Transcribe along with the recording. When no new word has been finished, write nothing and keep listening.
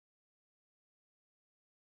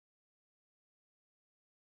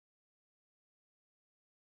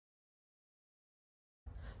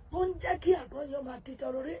tó ń jẹ́ kí àgọ́ yẹn máa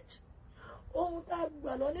deteriorate, ohun tá a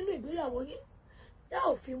gbà lọ nínú ìgbéyàwó yín tá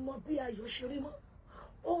ò fi mọ bí ayọ̀ ṣe rí mọ́,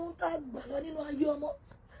 ohun tá a gbà lọ nínú ayé ọmọ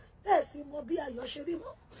tá ẹ fi mọ bí ayọ̀ ṣe rí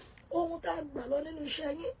mọ́, ohun tá a gbà lọ nínú iṣẹ́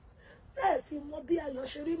yín tá ẹ fi mọ bí ayọ̀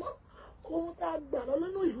ṣe rí mọ́, ohun tá a gbà lọ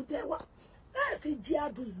nínú ìlú tẹ́ wà tá ẹ fi jẹ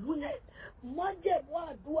adùn ìlú yẹn, májẹ̀mú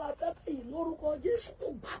àdúrà afẹ́fẹ́ yìí lórúkọ Jésù ó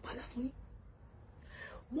gbà padà fún yín.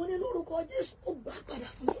 Mo ní lórúkọ Jésù ó gbà padà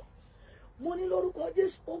fún yín. Mo ní lórúkọ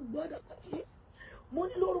Jésù ó gbà padà fún yín. Mo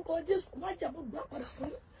ní lórúkọ Jésù májẹ̀mú gbà padà fún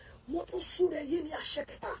yín. Mo tún súre yìí ní àṣẹ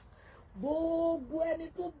kẹta. Gbogbo ẹni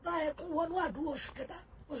tó bá ẹkún wọnú àdúrà oṣù kẹta,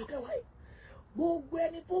 oṣù kẹwàá yìí, gbogbo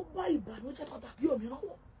ẹni tó bá ìbànújẹ́ tàbí òmíràn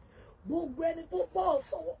wọ̀, gbogbo ẹni tó bá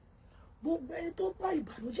ọ̀fọ̀ wọ̀, gbogbo ẹni tó bá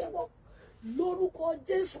ìbànújẹ́ wọ̀, lórúkọ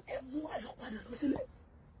Jésù ẹ mú ayọ̀ padà lọ sílẹ̀.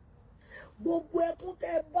 Gbogbo ẹkún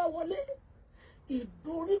tẹ́ bá wọlé,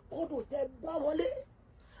 ìdoríkodò tẹ́ bá wọlé,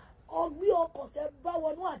 ọgbẹ́ ọkàn tẹ́ bá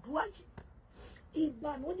wọnú àdúrà yìí,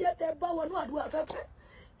 ìbànújẹ́ tẹ́ bá wọnú àdúrà afẹ́fẹ́,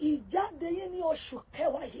 ìjáde yín ní oṣù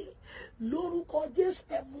kẹwàá yìí, lórúkọ Jésù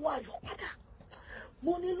ẹ mú ayọ̀ padà.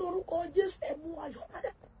 Mo ní lórúkọ Jésù ẹ mú ayọ̀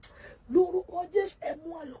padà. Lórúkọ Jésù ẹ mú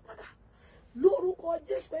ayọ̀ padà. Lórúkọ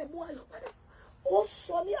Jésù ẹ mú ayọ̀ padà. Ó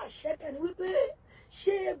sọ ní àṣẹ kẹni wípé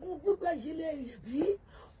ṣé egun gbígbẹ yìí lè yè bí?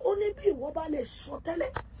 Ó ní bí ìwọ bá lè sọ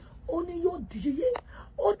tẹ́lẹ̀, ó ní yóò di yíyé.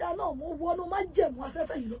 Ó dáná mo wọnú májẹ̀mú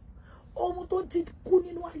afẹ́fẹ́ yìí lọ. Ohun tó ti kú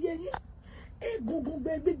nínú ayé yín, egungun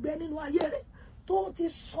gbígbẹ nínú ayé rẹ̀ tó ti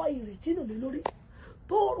sọ ìrètí nù lé lórí,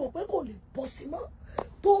 tó rò pé kò lè bọ́ sí mọ́,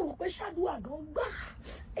 tó rò pé ṣáàdúrà gan gbà,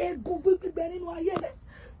 egungun gbígbẹ nínú ayé rẹ̀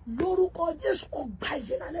lórúkọ Jésù ó gba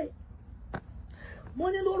ìyè lálẹ́ yìí. Mo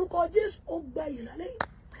ní lórúkọ Jésù ó gba ìyè lálẹ́ yìí.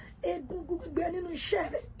 Egungun gbígbẹ nínú iṣẹ́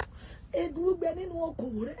rẹ̀, egungun gbígbẹ nínú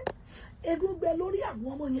okòwò rẹ̀, egungun gbígbẹ lórí àwọn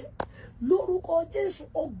ọmọ yẹn, lórúkọ Jésù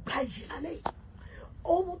ó gba ìyè lálẹ́ yìí.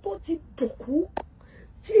 Ohun tó ti dòkú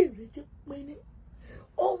tí ìrètí pin ní,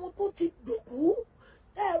 ohun tó ti dòkú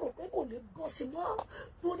tẹ́ ẹ rò pé kò lè bọ́ sí mọ́,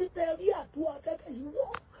 torí tẹ́ rí àdúrà afẹ́fẹ́ yìí wọ̀,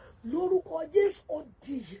 lórúkọ Jésù ó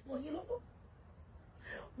di ìyè mọ́ yín lọ́wọ́.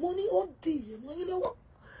 Mo ní ó di ìyè mọ́ yín lọ́wọ́.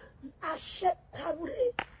 Àṣẹ karùn rẹ̀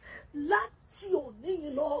láti òní yìí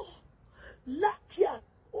lọ, láti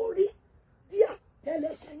orí bí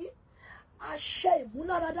àtẹ́lẹsẹ̀ yín, àṣẹ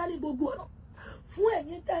ìmúláradá ní gbogbo ọ̀nà fún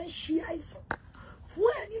ẹ̀yin tẹ́ ń ṣe àìsàn, fún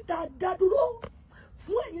ẹ̀yin tẹ́ dá dúró,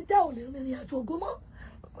 fún ẹ̀yin tẹ́ ò lè rìnrìn àjò ògo mọ́.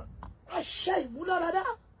 Àṣẹ ìmúláradá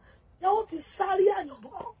tẹ́ ó fi sáré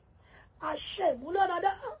àyànmọ́, àṣẹ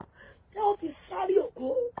ìmúláradá tẹ́ ó fi sáré ògo,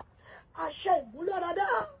 àṣẹ ìmúláradá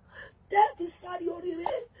tẹ́ fi sáré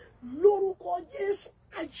oríire, lórúkọ Jésù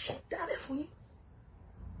àjọ̀dá rẹ̀ fún yín.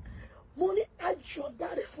 Mo ní àjọ̀dá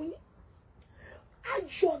rẹ̀ fún yín,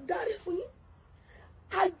 àjọ̀dá rẹ̀ fún yín,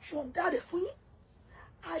 àjọ̀dá rẹ̀ fún yín.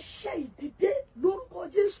 Àṣẹ ìdìde lórúkọ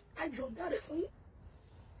Jésù àjọ̀dá rẹ̀ fún yín.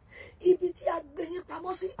 Ibi tí a gbé yín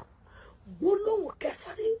pamọ́ sí, gbólóhùn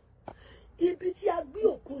kẹfà ni. Ibi tí a gbé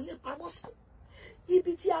ògo yín pamọ́ sí,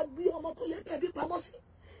 ibi tí a gbé ọmọ tó yẹ kẹ́bí pamọ́ sí,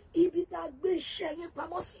 ibi tí a gbé iṣẹ́ yín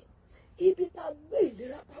pamọ́ sí, ibi tí a gbé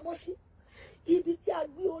ìlera pamọ́ sí, ibi tí a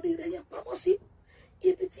gbé oríire yín pamọ́ sí,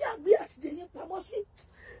 ibi tí a gbé àtijọ́ yín pamọ́ sí,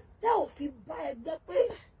 tẹ́ ò fi bá ẹgbẹ́ pé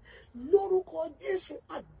lórúkọ Jésù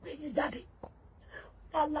àgbẹ̀yìn jáde.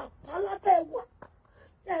 Pàlàpàlà tẹ́ wà,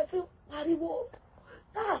 tẹ́ fi pariwo,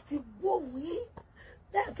 tá a fi gbóhùn yín,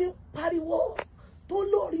 tẹ́ fi pariwo tó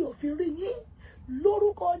lórí òfin rí yín,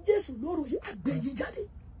 lórúkọ Jésù lóru yìí àgbẹ̀yìn jáde.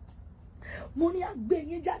 Mo ní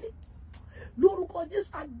àgbẹ̀yìn jáde. Lórúkọ Jésù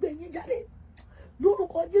àgbẹ̀yìn jáde.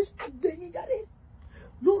 Lórúkọ Jésù àgbẹ̀yìn jáde.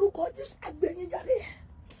 Lórúkọ Jésù àgbẹ̀yìn jáde.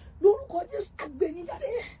 Lórúkọ Jésù àgbẹ̀yìn jáde.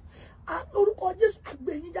 Lórúkọ Jésù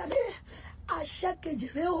àgbẹ̀yìn jáde. Àṣẹ kejì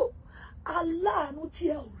rẹ o, aláàánú tí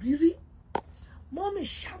ẹ ò rí rí. Mọ́mì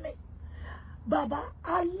Ṣàmì, bàbá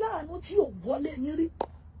aláàánú tí ò wọlé yín rí.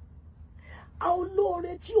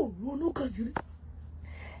 Olóore tí ò ronú kan yín rí.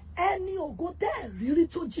 Ẹni ògo tẹ́ ẹ̀ rírí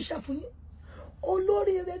tó jíṣẹ́ fún yín.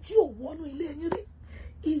 Olóríire tí ò wọnú ilé yín rí.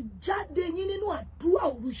 Ìjáde yín nínú àdúrà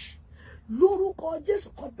òru yìí, lórúkọ Jésù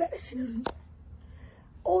kan bẹ̀rẹ̀ sí ní rí.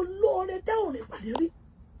 Olóore tẹ́ ò rìn pàdé rí.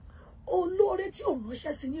 Olóore tí ò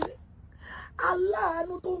ránṣẹ́ sí yín rí.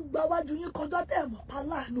 Aláàánú tó ń gba wájú yín kọjá tẹ́ ẹ̀ mọ̀ pa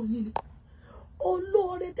láàánú yín ni.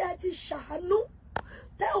 Olóore tẹ́ ti ṣàánú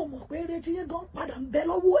tẹ́ ò mọ̀ pé eré tí yín gan padà ń bẹ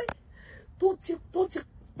lọ́wọ́ ẹ̀ tó ti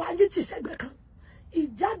payé tì sẹ́gbẹ̀ẹ́ kan.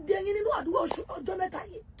 Ìjáde yín nínú àdúrà oṣù ọjọ́ mẹ́ta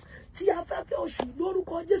yìí tí afẹ́fẹ́ oṣù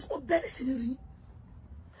lórúkọ Jésù ó bẹ̀rẹ̀ sí ní rí.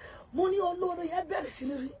 Mo ní olóore yẹn bẹ̀rẹ̀ sí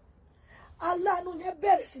ní rí. Aláàánú yẹn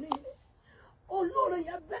bẹ̀rẹ̀ sí ní rí. Olóore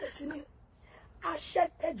yẹn bẹ̀rẹ̀ sí ní rí. Àṣẹ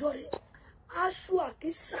kẹjọ rẹ̀, aṣọ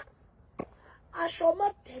àkísà, aṣọ má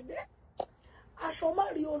tẹ̀gbẹ́, aṣọ má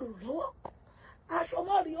rí olùrànlọ́wọ́, aṣọ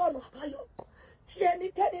má rí ọ̀nà àbáyọ tí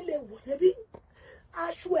ẹnikẹ́ni lè wọ̀ débi.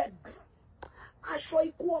 Aṣọ ẹ̀gàn, aṣọ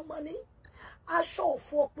ikú ọmọ ni, aṣọ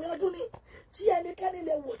òfò òpin ọdún ni, tí ẹnikẹ́ni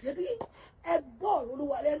lè wọ̀ débi. Ẹ gbọ́ ọ̀rọ̀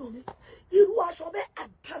Olúwa lẹ́nu mi. Irú aṣọ bẹ́ẹ̀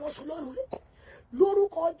àdámọ́sùn lọ́rùn rẹ̀.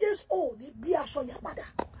 Lórúkọ Jésù ò ní gbé aṣọ yẹn padà.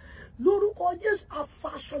 Lórúkọ Jésù afa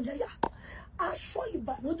aṣọ yẹn yá. Aṣọ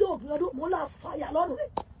ìbànújẹ́ òpin ọdún mo là fàyà lọ́rùn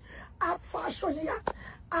rẹ̀. Afa aṣọ yẹn yá.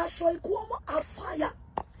 Aṣọ ikú ọmọ afáyà.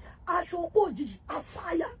 Aṣọ opó òjijì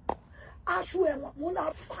afáyà. Aṣọ ẹ̀wọ̀n mo là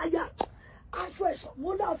fàyà. Aṣọ ẹ̀sán mo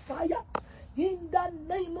là fàyà. In the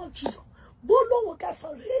name of Jesus. Gbólóhùn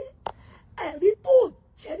kẹsàn-án rèé. Ẹ̀rí tó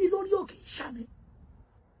jẹ́rí lórí òkè ìṣàmì.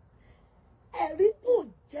 Ẹ̀rí tó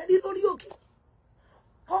jẹ́rí lórí òkè.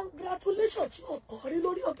 Congratulations tí o kọ̀ rí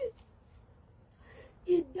lórí òkè.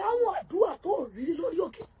 Ìdáhùn àdúrà tó rí lórí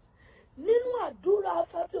òkè. Nínú àdúrà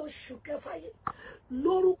afẹ́fẹ́ oṣù kẹfà yìí,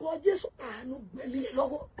 lórúkọ Jésù àánú gbélé ẹ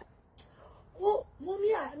lọ́wọ́. Ó mú ní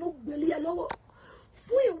àánú gbélé ẹ lọ́wọ́.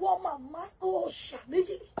 Fún ìwọ màmá tó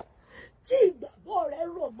ṣàmìyí tí ìgbàgbọ́ rẹ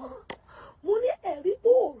rọ̀ mọ́. Mo ní ẹ̀rí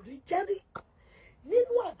tó rí jẹ́rí.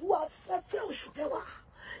 Nínú àdúrà afẹ́fẹ́ oṣù kẹwàá,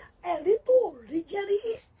 ẹ̀rí tó rí jẹ́rí.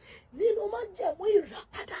 Nínú májẹ̀mú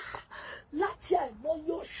ìràpadà láti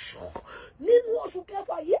àìmọye oṣù. Nínú oṣù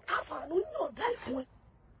kẹfà yìí àfààní yọ̀ǹda ìfún ẹ.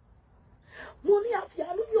 Mo ní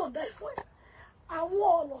àfààní yọ̀ǹda ìfún ẹ. Àwọn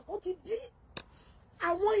ọ̀nà tó ti dí,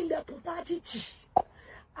 àwọn ilẹ̀kùn tá a ti tì,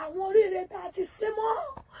 àwọn oríire tá a ti sé mọ́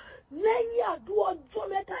lẹ́yìn àdúrà ọjọ́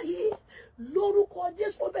mẹ́ta yìí, lórúkọ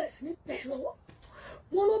Jésù ó bẹ̀rẹ̀ sí ní tẹ̀ ẹ́ lọ́wọ́.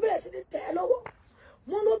 Wọ́n ló bẹ̀rẹ̀ sí ní tẹ̀ ẹ́ lọ́wọ́.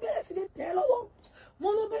 Wọ́n ló bẹ̀rẹ̀ sí ní tẹ̀ ẹ́ lọ́wọ́.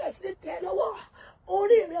 Wọ́n ló bẹ̀rẹ̀ sí ní tẹ̀ ẹ́ lọ́wọ́.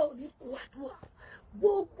 Orí rẹ ò ní kú àdúrà.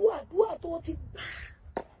 Gbogbo àdúrà tó ti gbà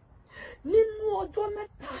nínú ọjọ́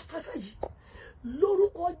mẹ́ta afẹ́fẹ́ yìí,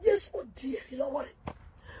 lórúkọ Jésù di ẹ̀rí lọ́wọ́ rẹ̀.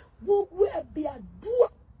 Gbogbo ẹ̀bì àdúrà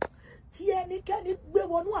tí ẹnikẹ́ni gbé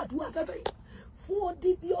wọnú àdúrà afẹ́fẹ́ yìí fún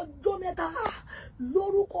odidi ọjọ́ mẹ́ta,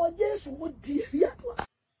 lórúkọ Jésù ó di ẹ̀rí àdúrà.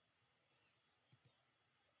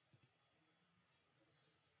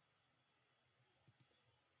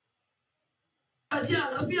 Àti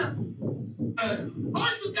àlàáfíà.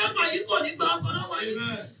 Oṣù kẹfà yìí kò ní gba ọkọ lọ́wọ́ yìí.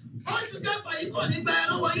 Oṣù kẹfà yìí kò ní gba ẹ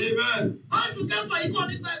lọ́wọ́ yìí. Oṣù kẹfà yìí kò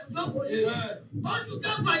ní gba ìbùdókòó yìí. Oṣù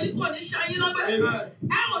kẹfà yìí kò ní ṣayín lọ́gbẹ́.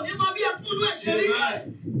 Ẹ ò ní mọ bí ẹkún inú ẹ̀ ṣe rí.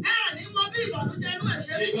 Ẹ ò ní mọ bí ìbànújẹ́ inú ẹ̀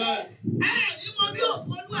ṣe rí. Ẹ ò ní mọ bí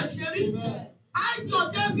òfò inú ẹ̀ ṣe rí. Àjọ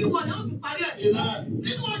tẹ́ fi wọ̀ ni ó fi parí ẹ̀.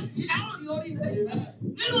 Nínú oṣù yìí ẹ ò rí oríire.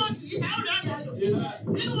 Nínú oṣù yìí ẹ ò rí ẹ̀rí ayọ̀.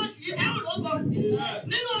 Nínú oṣù yìí ẹ ò lógo.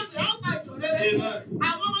 Nínú oṣù ẹ ò gba ìjọ rere.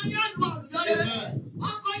 Àwọn ọmọ yẹn lu àlùyọ rere.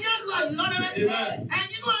 Ọkọ yẹn lu àlùyọ rere.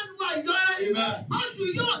 Ẹ̀yin náà lu àlùyọ rere. Oṣù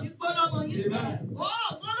yóò ní gbọ́dọ̀ mọ̀ yìí. Ó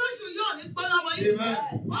wọ́n lóṣù yóò ní gbọ́dọ̀ mọ̀ yìí.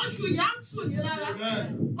 Oṣù yá tù ní lára.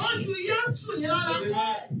 Oṣù yá tù ní lára.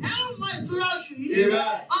 Ẹ ò mọ ìtura oṣù yìí.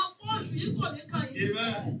 Ọ̀pọ̀ oṣù yìí kò ní kàn yìí.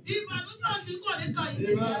 Ìbànújẹ́ oṣù yìí kò ní kàn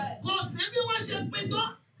yìí. Kò sí bí wọ́n ṣe pín tó.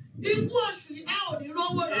 Ikú oṣù yìí ẹ ò ní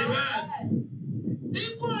rówó rẹ̀.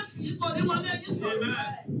 Ikú oṣù yìí kò ní wọlé yín sọ̀rọ̀.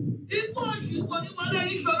 Ikú oṣù yìí kò ní wọlé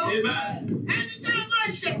yín sọ̀rọ̀. Ẹni tẹ́ ẹ máa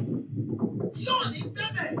ṣe tí ò ní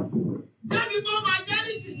gbẹ́bẹ̀. Débi mo máa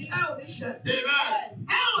dáríjì ní ẹ ò ní ṣe.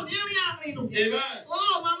 Ẹ ò ní rí àrìnù. O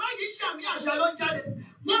màmá yìí ṣàmì àṣẹ ló jáde.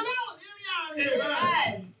 Mo lẹ́ ò ní rí àrìnù.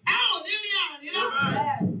 Ẹ ò ní rí àrìnù.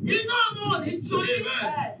 Iná ọmọ ò ní jó yín.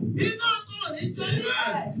 Iná ọkọ ò ní jó yín.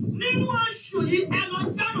 Nínú oṣù yìí ẹ lọ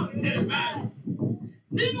jánà rere.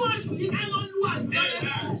 Nínú oṣù yìí ẹ lọ lu àlùyọ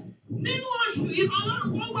rere. Nínú oṣù yìí Ọlọ́run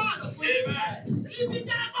kó wá àlọ́ fún yín. Ibi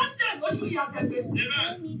tẹ́ ẹ bá tẹ̀ lóṣù yìí àtẹ̀gbẹ́.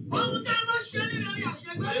 Ohun tẹ́ ẹ bá ṣe nínú orí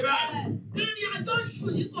àṣegbé. Ìrìn àjò oṣù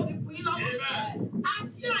yìí kò ní kún yín lọ́wọ́.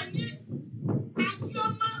 Àti ẹ̀yin àti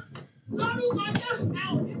ọmọ lórúkọ Jésù ẹ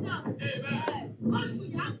ò ní dààmú. Oṣù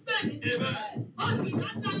yìí á bẹ̀ yín. Oṣù yìí á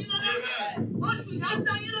dá yín lọ́lá. Oṣù yìí á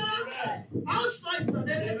dá yín lọ́lá. A ó sọ ìtàn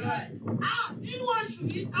lẹ́lẹ́. Nínú oṣù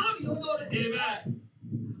yìí a ó rí olóore.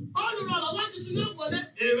 Olùrànlọ́wọ́ tuntun yóò wọlé.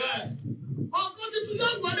 Ògo tuntun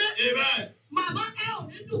yóò wọlé. Màmá ẹ ò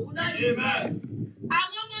ní dùbú láyé.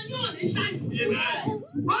 Àwọn ọmọ yóò ní ṣàìsàn.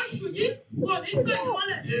 Oṣù yìí kò ní gbé yín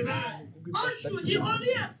wọlé. Oṣù yìí orí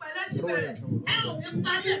ẹ̀pẹ̀lẹ́ ti bẹ̀rẹ̀. Ẹ ò ní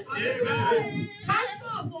parí ẹ̀sán. Aṣọ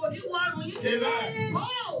ọ̀fọ̀ ò ní wọrùn yín.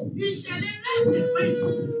 Ìṣẹ̀lẹ̀ rest in peace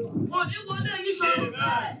kò ní wọlé yín sọ̀rọ̀.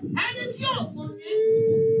 Ẹni tí ò mọ̀ yín,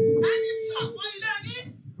 ẹni tí ò mọ̀ ilé yín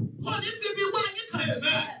kò ní fi bí wá yín kàn.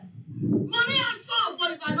 Mo ní aṣọ ọ̀fọ̀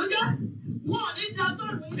ìbànújẹ́, wọn ò ní da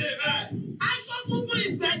sọ̀rọ̀ yín. Aṣọ funfun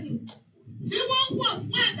ìgbẹ̀yìn tí wọ́n ń wọ̀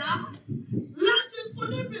fún ẹ̀dá láti fún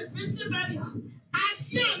ní bèbí síbẹ̀rìà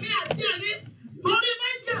àti ẹ̀mí àti ẹ̀yìn torí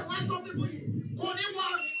méjì àwọn aṣọ funfun yìí kò ní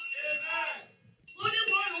wọ̀rùn. Kò ní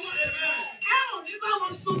wọ̀rùn wọn. Ẹ ò ní bá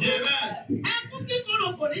wọn sunkún. Ẹkún kíkorò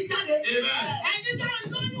kò ní jáde. Ẹni tá a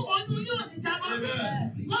lóyún oyún yóò ní jábọ́.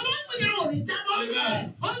 Wọ́n ló mú yẹn ò ní jábọ́.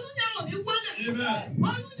 Ọdún yẹn ò ní wálẹ̀.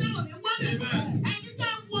 Ọdún yẹn ò ní wálẹ̀. Ẹ̀yin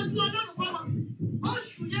tẹ́ ń wojú Ọlọ́run fọ́mọ.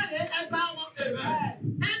 Oṣù yẹn rè ẹgbà wọn.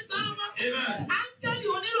 Ẹgbà wọn. Áńgẹ́lì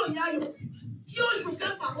oníròyìn ayọ̀ tí oṣù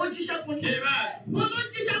kẹfà ó jíṣẹ́ fún yín. Wọ́n ló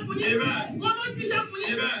jíṣẹ́ fún yín. Wọ́n ló jíṣẹ́ fún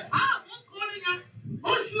yín. Àwọn kọrin yẹn.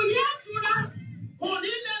 Oṣù yẹn àtúrà kò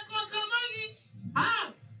ní lè kankan mọ́ yín.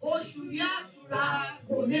 Oṣù yẹn àtúrà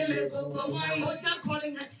kò ní lè kankan mọ́ yín. Ó jẹ́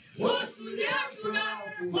kọrin yẹn. Oṣù yẹn àtúrà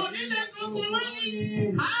kò ní lè kankan mọ́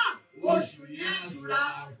yín. Oṣù yẹn àtúrà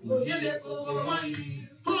kò ní lè kankan mọ́ yín.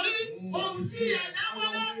 Torí ohun tí ẹ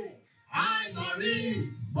dáwọ́lé àyọrí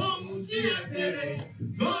ohun tí ẹ béèrè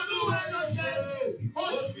lÓlúwa yóò ṣe.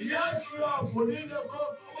 Oṣù yẹn àtúrà kò ní lè kankan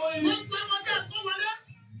mọ́ yín. Gbogbo ọmọ tí a kó wọlé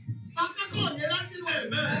akẹ́kọ̀ọ́ ò ní rá sínú ẹ̀.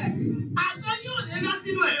 Àgọ́ yóò ní rá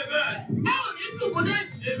sínú ẹ̀. Ẹ ò ní dùbúlẹ̀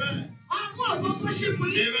ẹ̀sìn. Ọmọ ọ̀gbọ́n kó ṣe fún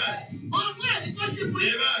yín. Ọmọ ẹ̀rí kó ṣe fún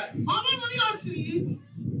yín. Ọlọ́run ní oṣù yìí,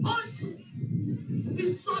 oṣù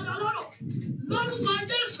ìsọdọ̀lọ́rọ̀ lórúkọ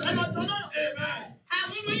Jésù ẹ̀ lọ́dọ̀ lọ́rọ̀.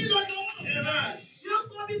 Àwọn ọmọ yìí lọ́dọ̀ lọ́rọ̀. Yóò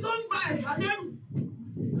kọ́ mi tó ń gba ẹ̀dá lẹ́rù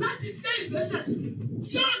láti gbé ìgbésẹ̀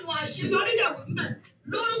tí ọ̀nà àṣeyọrí dẹ̀ wọ́n mẹ́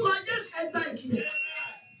lórúkọ Jésù ẹgbà ìkìyà.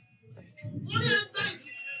 Wọ́n ní ẹgbà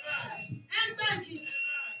ìkìyà. Ẹgbà ìkìyà.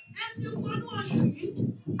 Ẹ ti wọnú oṣù yìí.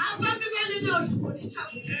 Afẹ́fẹ́ nínú oṣù kò ní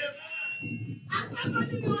ṣàkóso. Afẹ́fẹ́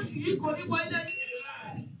nínú oṣù yìí kò ní wọ ilé yìí.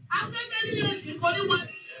 Afẹ́fẹ́ nínú oṣù yìí kò ní wọ ilé.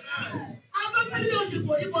 Afẹ́fẹ́ nínú oṣù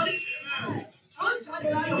kò ní wọlé. Ó jáde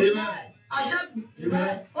láyọ̀. Àṣẹ́kù.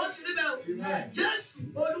 Ó ti rí bẹ́ẹ̀ o. Jésù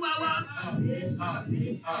Olúwa wa.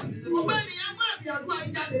 Gbogbo ènìyàn mú àbí àdúrà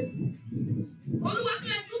yín jáde. Olúwa ní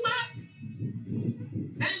ẹ̀dúgbà.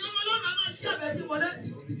 Ẹ̀yin ọmọ Ọlọ́run máa ṣí àbẹ̀sí wọlé.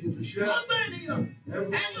 Gbogbo ènìyàn.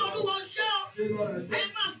 Ẹni Olúwa ṣẹ́ ọ. Ẹ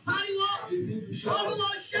máa pariwo. Olúwa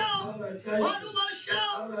ṣẹ́ ọ. Olúwa ṣẹ́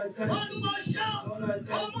ọ. Olúwa ṣẹ́ ọ.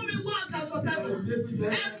 Ó mú mi wá àkàsọ̀ kẹfà.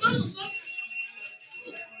 Ẹ gbọ́dọ̀ sọ.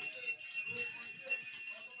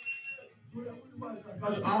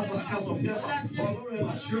 Àkàsọ̀ kẹfà, Ọlọ́run ẹ̀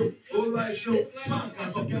máa ṣe o, Olúwa ẹ ṣé o, fún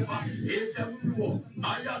àkàsọ̀ kẹfà, èyí tẹ́ mú wọ̀,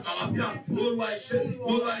 ayé àtàlàfíà, Olúwa ẹ ṣé,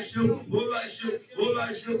 Olúwa ẹ ṣé o, Olúwa ẹ ṣé o, Olúwa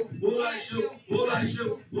ẹ ṣé o, Olúwa ẹ ṣé o, Olúwa ẹ ṣé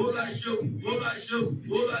o, Olúwa ẹ ṣé o, Olúwa ẹ ṣé o,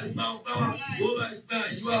 Olúwa ẹ gbà ọpẹ́ wa, Olúwa ẹ gbà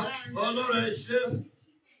ìyìn wa, Ọlọ́run ẹ ṣé.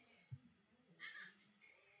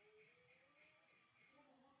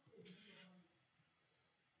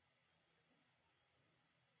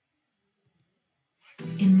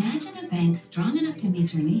 Imagine a bank strong enough to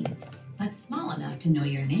meet your needs, but small enough to know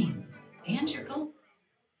your name and your goal.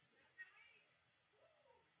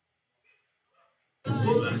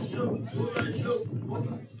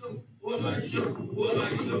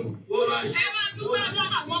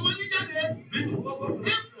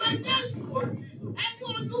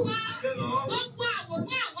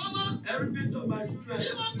 Every bit of my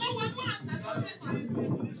children.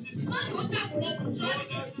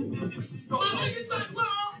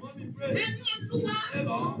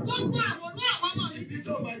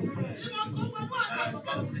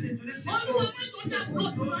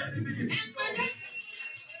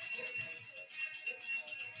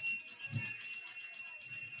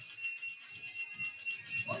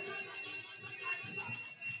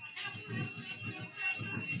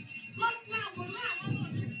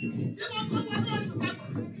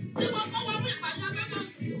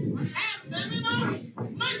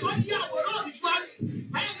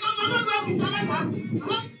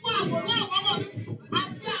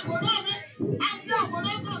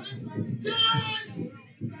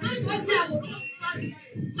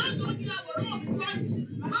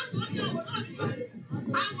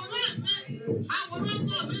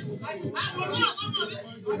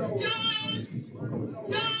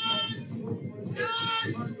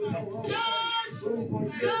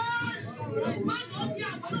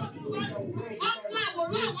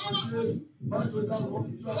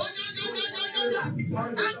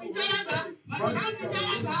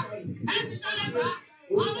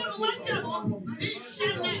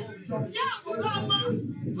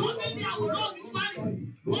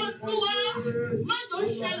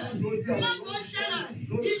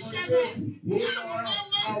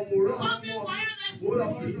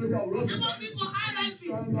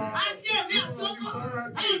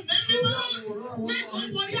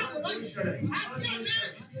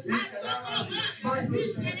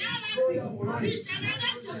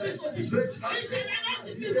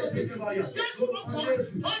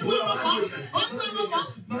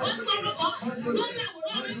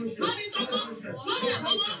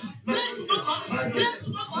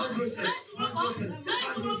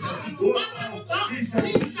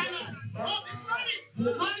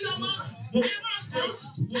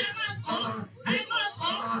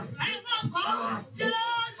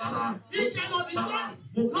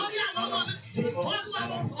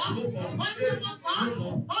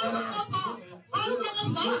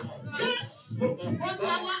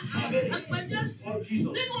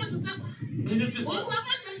 Jesus. Nínú oṣù kẹfà. In this season. Olúwa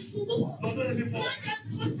má jẹ́ ṣubú. Don't let me fall. Má jẹ́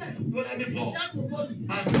kọsẹ̀. Don't let me fall. Dẹ́rù ògbóni.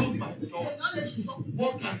 And lose my job. Èèyàn lè ṣìṣọ́.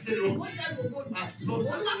 What can say Ó wrong? dẹ́rù ògbóni. Lord,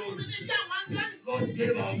 Olúwa fún mi ní iṣẹ́ àwọn áńgẹ́lì. God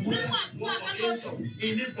gave our mother Nínú àdúrà one lọ́jọ́ answer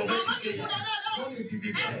in this Màmá prophetic yìí kú prayer. lọ́dọ̀. Don't be Ẹ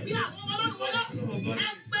divided. gbé àwọn ọmọ ọlọ́run wọlé. Ẹ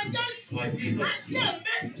gbé Jésù. For Jesus. Àti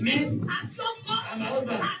ẹ̀mí. Me Àti ọkọ. and my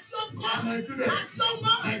husband Àti ọkọ. and my children. Àti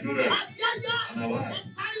ọmọ. My children. Àti aya. And my wife. Ẹ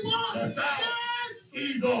pariwo. The child. Jésù.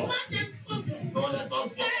 Jesus. Má jẹ́ kọsẹ̀. Don't let us fall.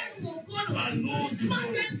 Dẹ́rù ògbóni. And lose the Má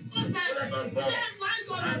glory. jẹ́ kọsẹ̀. Don't let us fall. Dẹ́rù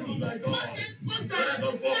ayọ̀ And rẹ̀. lose thy Má joy. jẹ́ kọsẹ̀. Don't let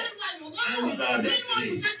us fall. Dẹ́rù ayọ̀ And lose our rẹ̀. Nínú oṣù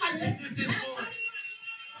destiny. kẹfà yẹn. This is Ẹ so. pariwo.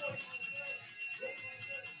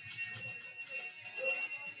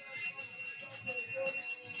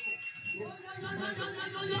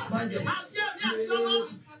 Àti ẹ̀mí àti ọmọ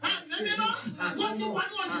ẹ̀mí mímọ́ wọ́n ti wà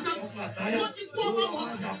ní oṣù kẹfà wọ́n ti kú ọmọ wọn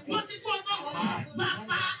wọ́n ti kú ọmọ wọn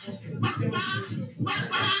bàbá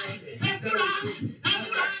ẹ̀kúra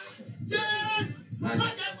Jésù má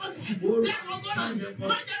jẹ́ kọsẹ̀ dẹ́kun ọgọ́nà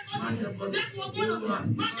má jẹ́ kọsẹ̀ dẹ́kun ọgọ́nà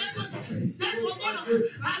má jẹ́ kọsẹ̀ dẹ́kun ọgọ́nà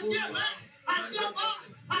àti ẹ̀mí àti ọmọ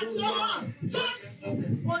Jésù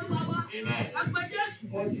Olúwa wa ẹgbẹ́ Jésù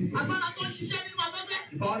agbára tó ń ṣiṣẹ́ nínú afẹ́fẹ́.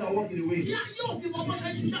 The power that walk in the way. Tí ayé òfin mọ bó ṣe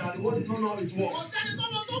ń ṣiṣẹ́. That the world does not know how it Kò works. sẹ́ni tó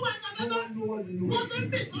mọ tó wà ní No afẹ́fẹ́. one know what they Bó know. ṣe ń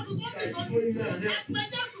bì sọ́tún tó ń bì sọ́tún. Ẹgbẹ́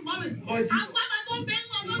Jésù mọ́ mi. Agbára tó ń bẹ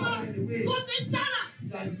nínú afẹ́fẹ́ tó fi ń dára.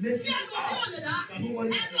 That makes Tí me ẹnu orí ò lè dá. that no one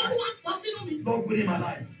is Ẹni Olúwa pọ̀ sínú mi. Lord put in my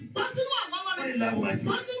life. Pọ̀ sínú àwọn ọmọ Put mi. in life of my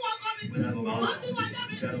Pọ̀ children. sínú ọkọ mi. Put in life of my Pọ̀ husband. sínú ayé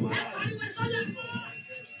mi. Ẹ pariwo sọ́dẹ̀.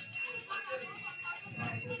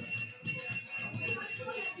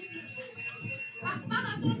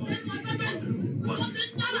 Agbára tó ń bẹ nínú afẹ́fẹ́ tó fi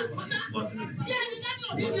ń dára sọ́dá. Tí ẹni dẹ́ni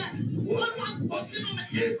òbí jẹ, Olúwa pọ̀ sínú mi.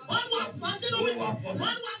 Olúwa pọ̀ sínú mi. Olúwa pọ̀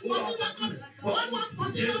sínú ọkọ mi. Olúwa pọ̀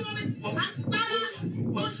sínú ọmọ mi. Agbára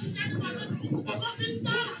tó ń ṣiṣẹ́ nínú afẹ́fẹ́ tó fi ń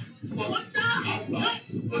dára. Ó ń dára. Bàbá.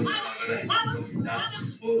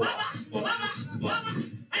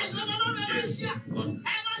 Ẹ̀yin ọmọ ọlọ́run ẹ máa ṣíà.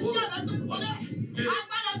 Ẹ máa ṣíà lọ́dún ìkọ́lé.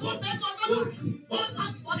 Agbára tó fẹ́ kọ́ lọ́dọ̀. Olúwa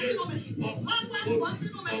pọ̀ sínú mi. Olúwa pọ̀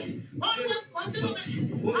sínú mi. Olúwa pọ̀ sínú mi.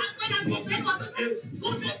 Agbára tó fẹ́ kọ́ afẹ́fẹ́ tó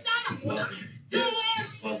fi ń dára kọ́dà.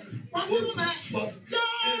 Jésù pọ̀ sínú mi.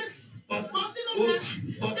 Jésù pọ̀ sínú mi.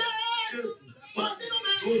 Jésù pọ̀ sínú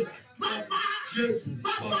mi. Bàbá.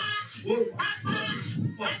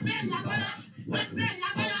 Ẹgbẹ́ ìyàgbẹ́rẹ́. Ẹgbẹ́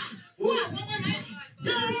ìyàgbẹ́rẹ́. Fún àwọn ọmọ yẹn.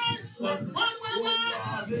 Jésù Olúwa wá.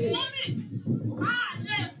 Mọ́mí. A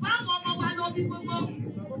lè bá àwọn ọmọ wa lọ bí gbogbo.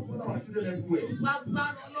 Follow our children everywhere.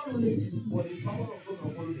 Agbára Ọlọ́run lè dì. But the power of God can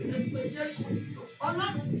follow them. Ẹgbẹ́ Jésù.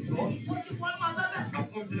 Ọlọ́run. Mo ti wọnú afẹ́fẹ́. I've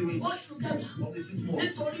come to the way Oṣù kẹfà. of the 6 months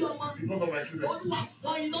Nítorí ọmọ. because of my children. Olúwa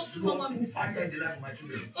pọ̀ iná sínú ọmọ Lord, mi. put fire in the life of my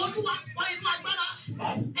children. Olúwa pọ̀ inú agbára.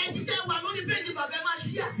 Ẹni tẹ́ wà lórí péjì bàbá ẹ máa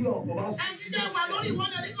ṣíà. Ẹni tẹ́ wà lórí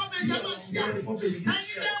ìwọ́n ẹni kọ́mẹ̀ntì ẹ máa ṣíà.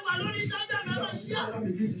 Ẹni tẹ́ wà lórí Instagram ẹ máa ṣíà.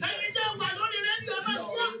 Ẹni tẹ́ wà lórí rédíò ẹ máa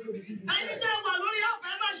ṣíà. Ẹni tẹ́ wà lórí app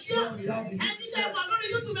ẹ máa ṣíà. Ẹni tẹ́ wà lórí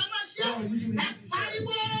YouTube ẹ máa ṣíà. Ẹ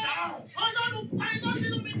pariwo. Ọlọ́run pa iná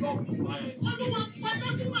sínú mi. Olúwa pa iná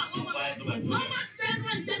sínú àwọn ọmọ mi. Wọ́n máa tẹ ẹnu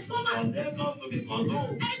ẹ̀jẹ̀ sọ́mà. For them not to be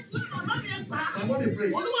controlled. Ẹ tún ìrànlọ́ mi ẹ gbà. I'm going to pray.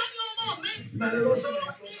 Olúwa ní ọmọ mi. My Lord,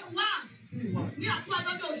 Tún ìwà ní àdúrà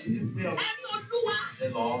lọ́jọ́ oṣù. this prayer. Ẹni Olúwa. Say,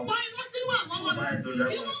 Lord, Wọ iná sínú àwọn ọmọ mi.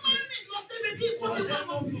 Kí wọ́n máa rìn lọ síbi tí ikú for ti wà them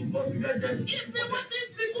mọ́. not to go to get death. Ibi wọ́n ti ń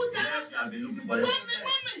fi kú dára. They shall be looking for them.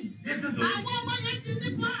 Mọ́mí. Listen to me. Àwọn ọmọ yẹn ti ní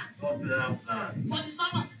plan God to them plan. for the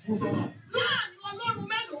summer. Who summer? Láàrin Ọlọ́run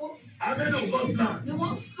mélòó How many of God's plan ni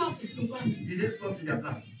wọ́n slot sínú plan? did they slot in their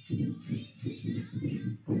plan?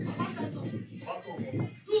 Bàbá sẹ́sọ̀. What one?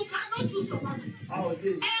 You cannot choose your battle. How was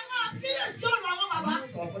it? Ẹ máa kíyèsí ọ̀rọ̀ àwọn bàbá.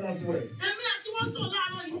 Our father's way. Èmi àti wọ́n sọ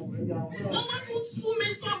láàárọ̀ yìí. When they are Wọ́n wá tún fún mi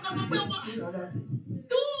sọ kankan pé wọ́n.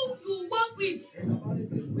 Who you work with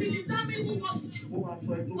will determine who works with you.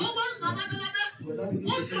 Wọ́n wá ń lọ lábẹ́lábẹ́.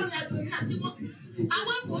 Wọ́n sọ ìrìn àjò èmi àti wọn.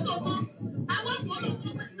 Àwọn àpòlò kan. Àwọn àpòlò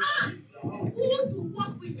kan pé who you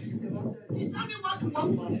work with determine what you work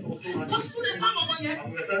with. Wọ́n súnlẹ̀ fáwọn ọmọ yẹn.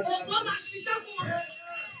 Ògbó máa ṣiṣẹ́ fún wọn.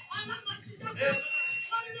 Ọlá máa ṣiṣẹ́ fún wọn.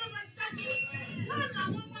 Wọ́n ní wọ́n máa ṣiṣẹ́ fún wọn. Láàrin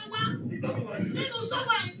àwọn ọmọ wa. Nínú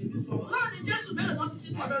sọ́wọ́ yìí. Láàrin Jésù mélòó lọ́ fi sí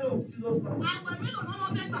pa. Àwẹ̀ mélòó lọ́wọ́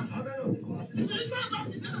fẹ́ gbà. Spiritual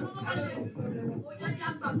vaccine mélòó lọ́wọ́ fẹ́ ṣe. Ó jẹ́ kí á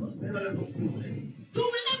gbàgbọ́. You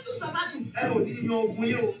will not choose sabbatical. Ẹ ò ní yan ogun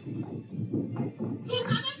yìí o. You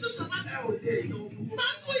cannot choose Ẹ sabbatical. ò lè yan ogun.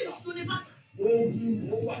 Battle is universal. Ogun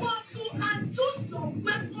ó wà. But you can choose your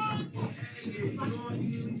weapon for any battle.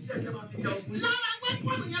 Lára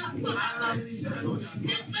weapon yẹn la gbọ́ lára.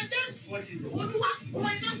 Ẹgbẹ́ Jésù. Olúwa kọ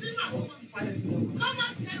iná sínú àwọn ọmọ mi. Kọ́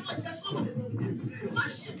máa tẹnu ọ̀jẹ̀ sọ́mọ̀. Má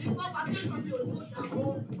ṣe mí gbọ́ vacation mi ò ní ó dà ó.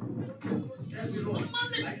 Ọmọ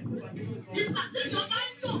mi, ìgbà tí yóò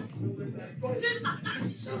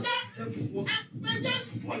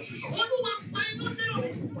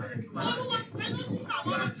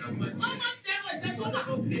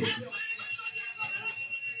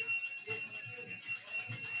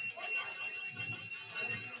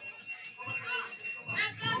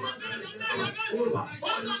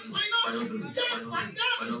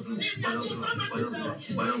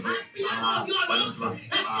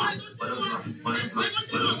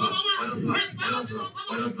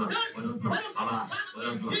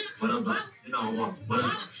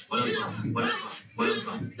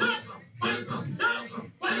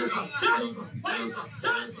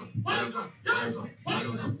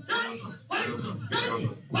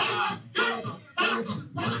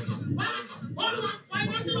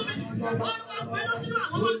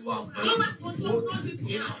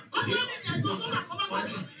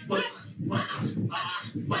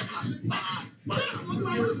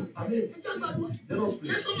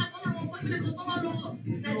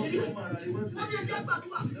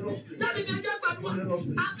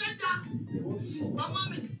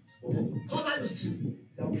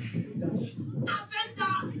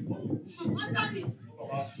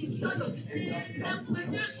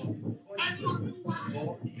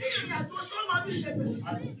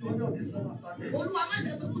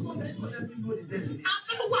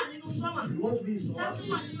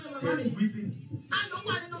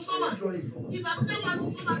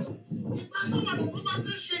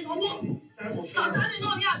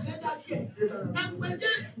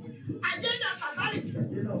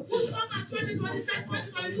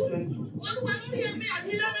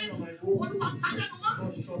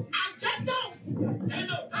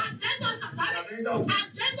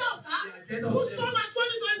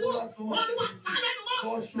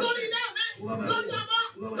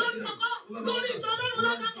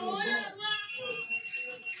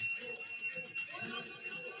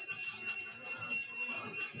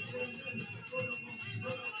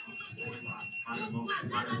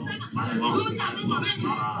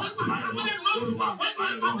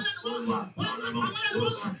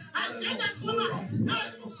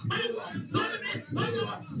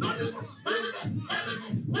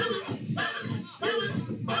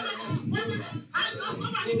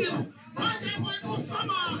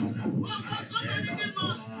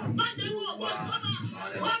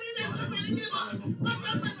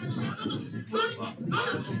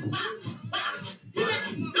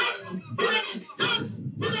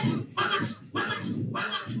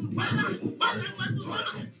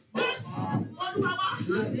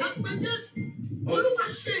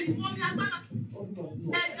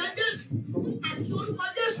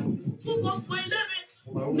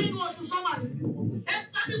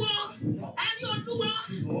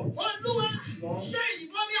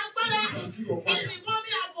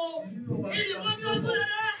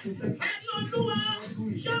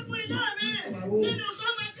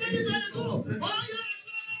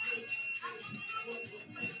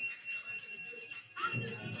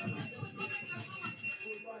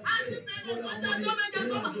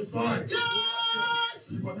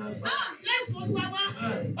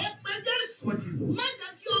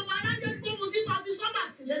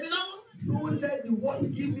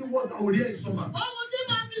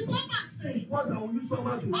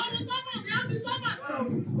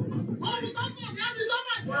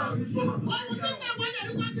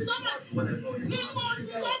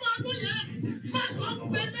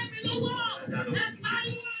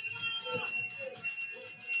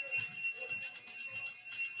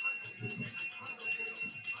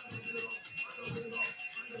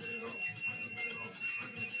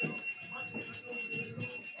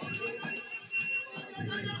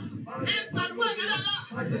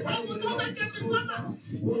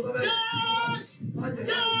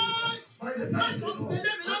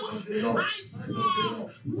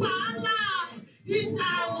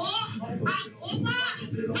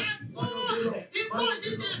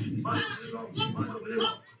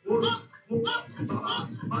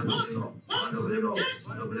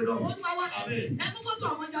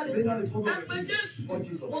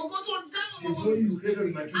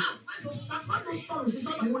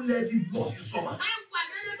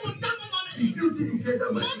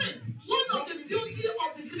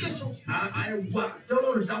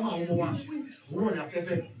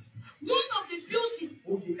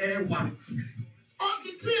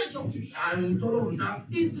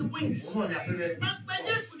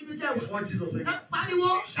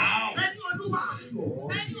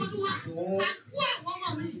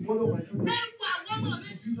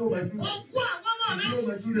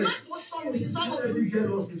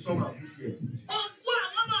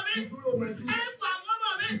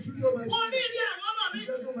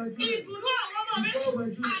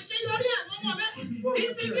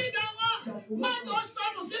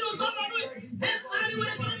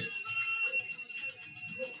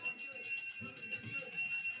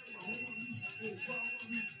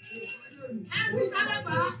Every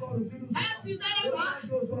dálẹ́gbà. Every dálẹ́gbà.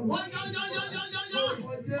 Oyo.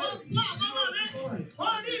 Ogun àwọn ọmọ mi.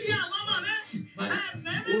 Oríire àwọn ọmọ mi.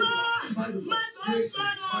 Ẹ̀mí mímọ́. Mẹ́tò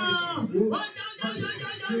sọ̀nù. Oyo.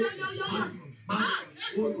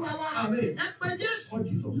 Jésù wàwá. Ẹ pé Jésù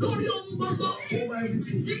lórí ohun gbogbo.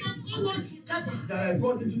 Tí mo kó wọ sí kẹfà.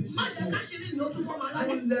 Má jẹ́ ká ṣe ní mi ó tún fọ́ máa láyé.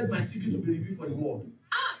 Don't let my secret to be revealed for the world.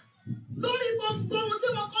 Lórí gbogbo ohun tí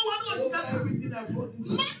mo kó wọnú oṣù kẹfà.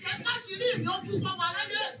 Má jẹ́ ká ṣe ní mi ó tún fọ́ máa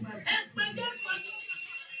láyé. Ẹ pé Jésù.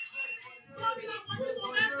 Lórí ọmọ tí mo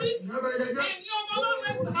fẹ́ bí. Ẹ̀yin ọmọ ọlọ́run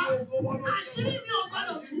ẹ̀ka. Àṣírí mi ò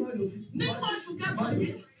gbọ́dọ̀ tú. Nínú oṣù kẹfà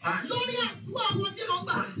yìí. Lórí àdúrà àwọn tí mo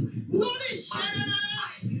gbà. Lórí ìṣẹ́rẹ́.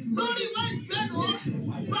 Lórí ìwé ìgbẹ́nu.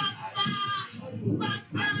 Bàbá.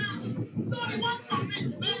 Lórí wọ́n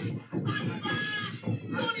pàmìtì mi. Bàbá.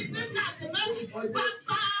 Lórí bíkà tèmi.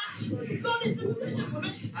 Bàbá. Lórí sípìlẹ̀ṣẹ̀ mi.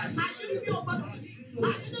 Àṣírí mi ò gbọ́dọ̀ tú.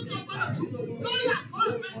 Àṣírí mi ò gbọ́dọ̀ tú. Lórí àgọ́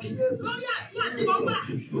mi. Lórí àdúrà tí mo gbà.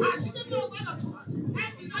 Àṣírí mi ò gbọ́dọ̀ tú. Ẹ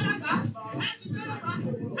ti tẹ́lẹ̀ gbà. Ẹ ti tẹ́lẹ̀ gbà.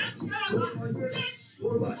 Ẹ ti tẹ́lẹ̀ gbà. Jésù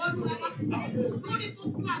Olúwa wa. Lórí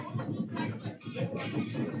gbogbo àwọn ọmọ tó graduate.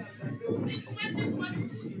 Ní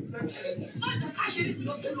 2022. Má jẹ́ ká ṣe ní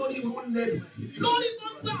ìlú tí lórí wọn lẹ́yìn. Lórí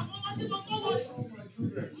gbogbo àwọn ọmọ tí mo kọ́ wọ́n sùn.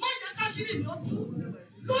 Má jẹ́ ká ṣe ní ìlú tú.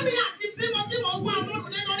 Lórí àti bímọ tí mo wá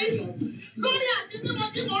ọlọ́run lé lórí. Lórí àti bímọ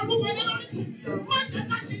tí mo rú wọn lé lórí. Má jẹ́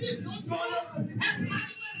ká ṣe ní ìlú tú. Ẹ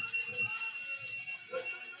pariwo.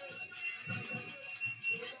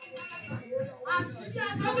 Àṣírí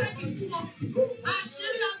afẹ́fẹ́ kì í tú ọ.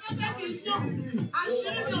 Àṣírí afẹ́fẹ́ kì í tú ọ.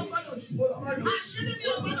 Àṣírí mi ò gbọdọ̀ tú. Àṣírí mi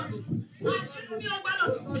ò gbọdọ̀ tú. Àṣírí mi ò gbọdọ̀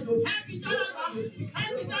tú. Ẹ fi tọ́lá gbà. Ẹ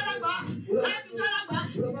fi tọ́lá gbà. Ẹ fi tọ́lá gbà.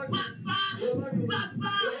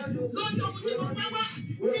 Bàbá lórí ohun tí mo bá wá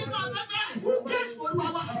sínú afẹ́fẹ́. Jésù Olúwa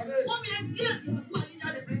wa. Wọ́n mi ẹ gbé ẹ̀mí àdúrà yín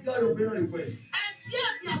jáde. Bring out your prayer request. Ẹ gbé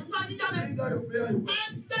ẹ̀mí àdúrà yín jáde. Bring out your prayer request.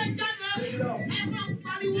 Ẹ gbé jáde. Ẹ máa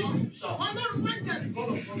pariwo. Ọlọ́run má jẹ̀bi.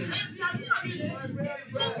 Ẹ fi àdúrà mi lè.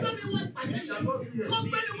 Kó gbé mi wọ ìpàdé yìí. Kó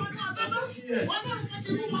gbé mi wọ inú afẹ́fẹ́. Ọlọ́run mo ti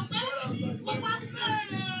rú wọn pẹ́. Mo wá bẹ̀rẹ̀.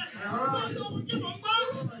 Lórí ohun tí mo ń gbọ́.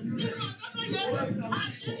 Nínú afẹ́fẹ́ yẹn.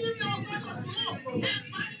 Àṣírí mi ò gbọdọ̀ tó. Ẹ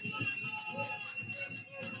pariwo.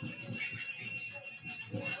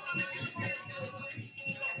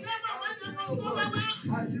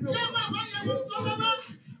 Ṣé bàbá yẹn mo tó bàbá?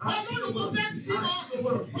 Ọlọ́run mo fẹ́ bí ọ.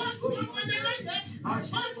 Wọ́n fún ọmọ ẹni lẹ́sẹ̀. Wọ́n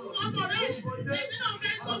fún ọmọ rẹ̀. Èmi náà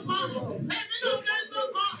fẹ́ gbọ́kọ̀. Èmi náà fẹ́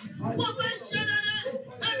gbọ́kọ̀. Mo fẹ́ ṣe rere.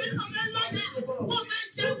 Èmi náà fẹ́ lọ́jà. Mo fẹ́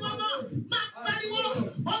jẹ́ wọ́mọ́. Máa pariwo.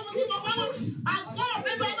 Ohun tí mo bá wọ̀. Àgọ́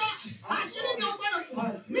mi bàbá. Àṣírí mi ò gbọ́dọ̀ tù.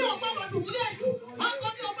 Mi ò gbọ́dọ̀ tù wúlẹ̀. Àgọ́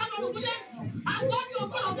mi ò gbọ́dọ̀ tù wúlẹ̀. Àgọ́ mi ò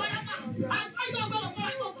gbọ́dọ̀ fọyà pa. Àgọ́ yóò gbọ́dọ̀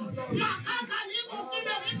fọyà pa. Màkàkà ní mo sí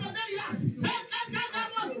mi ní Nàìjíríà.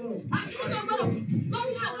 Àṣírí mi ò gbọ́dọ̀ tù.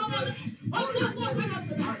 Lórí àwọn ọmọ mi. Ọjọ́ àbọ̀ ọ̀gbọ́dọ̀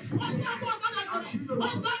tù mí. Ọjọ́ àbọ̀ ọ̀gbọ́dọ̀ tù mí.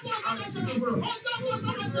 Ọjọ́ àbọ̀ ọ̀gbọ́dọ̀ tù mí. Ọjọ́ àbọ̀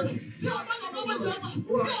ọ̀gbọ́dọ̀ tù mí. Bí ọ̀gbọ́dọ̀ lọ́wọ́ jẹ ọmọ.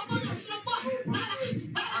 Bí ọ̀gbọ́dọ̀ ṣe ọgbọ́.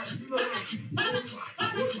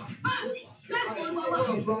 Jésù Olúwa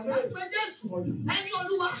wa. Pé Jésù. Ẹni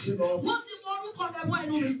Olúwa. Wọ́n ti mọ orúkọ rẹ̀ mọ́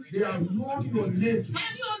inú mi. They have known your name.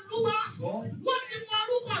 Ẹni Olúwa. Wọ́n ti mọ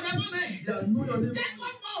orúkọ rẹ̀ mọ́ mi. They have known your name. Jẹ́ kó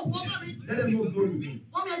mọ ògbó mọ́ mi. Let them know glory to you.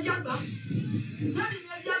 Wọ́n mi ẹjẹ́ àgbà. Dáàbì mi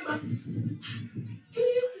ẹjẹ́ àgbà. He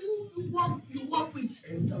who you walk with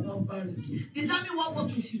determine what work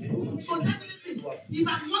with you. So definitely, if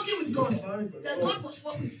I'm working with God, then God must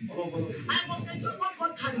work with me. I must enjoy what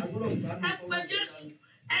God carries. And when Jesus,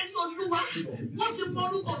 ẹni Olúwa, wọ́n ti mọ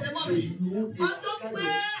orúkọ rẹ̀ mọ́ mi. Ọjọ́ pé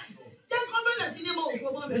jẹ́ kọ́ bẹ̀rẹ̀ sí ní mọ ògo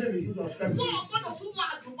mọ́ mi. Wọ́n ò gbọ́dọ̀ tún mọ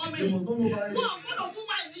àdùn mọ́ mi. Wọ́n ò gbọ́dọ̀ tún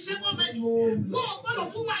mọ ìníṣẹ́ mọ́ mi. Wọ́n ò gbọ́dọ̀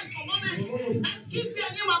tún mọ àìsàn mọ́ mi. Ẹ kí bí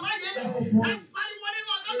ẹni màmá yẹn. Ẹ pariwo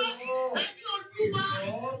nínú ọ̀dọ́dọ́. Ẹni Olúwa,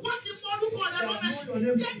 wọ́n ti mọ orúkọ rẹ̀ mọ́ mi.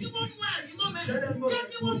 Jẹ́ kí wọ́n mọ ẹ̀rí mọ́ mi. Jẹ́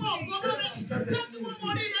kí wọ́n mọ ògo mọ́ mi. Jẹ́ kí wọ́n mọ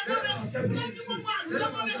oríire mọ́ mi. Jẹ́ kí wọ́n mọ àlùyọ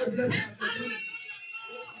mọ́ mi. Ẹ pariwo.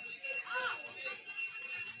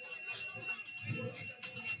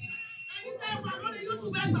 Wà lórí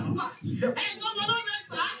YouTube ẹgbàá wà. Ẹ̀yin ọmọ ọlọ́run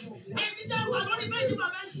ẹgbàá. Ẹ̀yin tẹ́ wà lórí méjì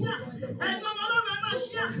bàbá ṣíà. Ẹ̀yin ọmọ ọlọ́run ẹgbàá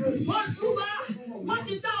ṣíà. Olúwa, wọ́n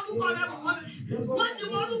ti dá orúkọ rẹ̀ mọ̀ mọ́ mi. Wọ́n ti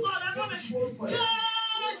mọ orúkọ rẹ̀ mọ́ mi.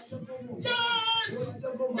 Jésù, Jésù,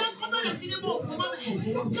 jẹ́ kó bẹ̀rẹ̀ sí ní mọ òkú mọ́ mi.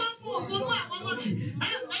 Jẹ́ kó òkú mọ́ àwọn mọ́ mi.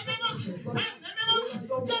 Ẹ̀mí mímọ́,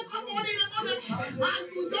 jẹ́ kó mọ oríire mọ́ mi.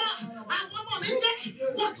 Àlùyọ àwọn ọmọ mi dé.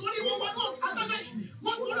 Mo torí wọn wọnú afẹ́fẹ́.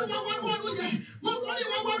 Mo torí wọn wọnú ọdún yẹn. Mo torí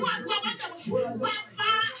wọn wọnú àdúrà májèmọ́. Bàbá,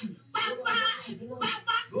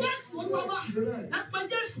 Jésù Olúwa wa. Ẹ pé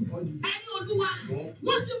Jésù, ẹni Olúwa,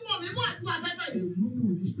 wọ́n ti mọ̀ mí mọ́ àdúrà afẹ́fẹ́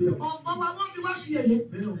yìí. Ọ̀pọ̀ wa wọ́n fi wá sí ẹ̀yẹ.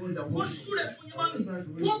 Mo súre fún yín mọ́mí.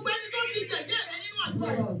 Gbogbo ẹni tó ti jẹ̀jẹ̀ rẹ nínú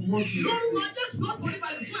àdúrà yìí. Lórúkọ Jésù ló forí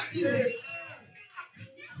balẹ̀ fún ẹ̀mí rẹ.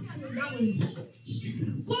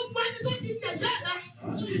 Gbogbo ẹni tó ti jẹ̀jẹ̀ rẹ.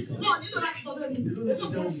 Wọ́n nílò láti sọ bẹ́ẹ̀ ni. Èmi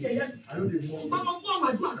kò ti jẹ̀jẹ̀. Ṣùgbọ́n mo gbọ́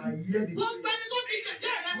àdúrà. Gbogbo ẹni tó ti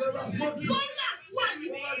jẹ̀jẹ̀ rẹ. Lórí àdúrà yìí.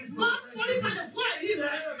 Wọ́n forí balẹ̀ fún ẹ̀mí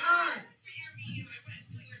rẹ.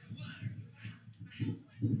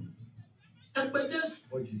 Ẹ pé Jésù.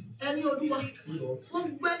 Ẹni Olúwa.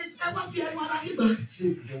 Gbogbo ẹni ẹ wá fi ẹnu ara yín gbà.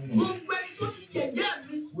 Gbogbo ẹni tó ti jẹ̀jẹ̀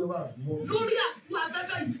mi. Lórí àdúrà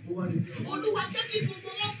afẹ́fẹ́ yìí. Olúwa jẹ́ kí gbogbo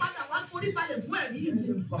wọn padà wá forí balẹ̀ fún ẹ̀rí mi.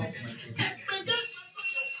 Ẹ pé Jésù.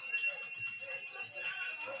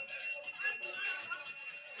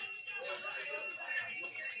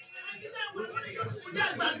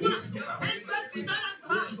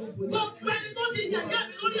 Gbogbo ẹni tó ti jẹ̀jẹ̀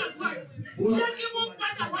mi lórí àdúrà yìí. Jẹ́ kí wọ́n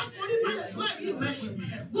padà wá forí balẹ̀ fún ẹ̀rí mi.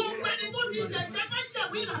 Gbogbo ẹni tó ti jẹ̀jẹ̀ má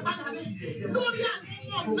jẹ̀wé ìràpadà mi lórí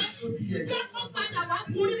àwọn ọmọ mi. Jẹ́ kó padà wá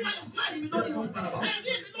forí balẹ̀ fún ẹ̀rí mi lórí wọn.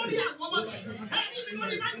 Ẹ̀rí mi lórí àwọn ọmọ mi. Ẹ̀rí mi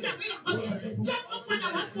lórí má jẹ̀wé ìràpadà. Jẹ́ kó padà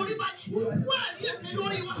wá forí balẹ̀ fún ẹ̀rí mi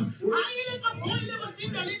lórí wọn. Ayé lè kọ́ bọ́ ilé wọn sí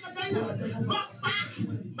ìdẹ̀lẹ́ kẹta yìí. Bàbá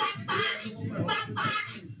bàbá bàbá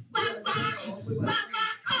bàbá bàbá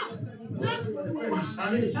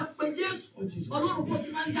ẹ pé Jésù. Ọlọ́run kò ti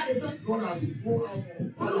máa ń jáde tán.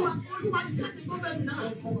 Olúwa jáde tó fẹ́ mi náà.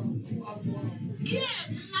 Kí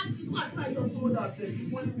ẹ̀rí láti inú àdúrà yọ fún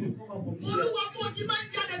mi. Olúwa kò ti máa ń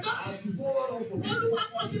jáde tán. Olúwa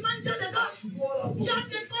kò ti máa ń jáde tán.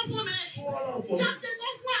 Jáde tán fún mi. Jáde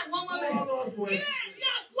tán fún àwọn ọmọ mi. Kí ẹ̀rí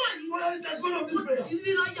àdúrà yìí kò ti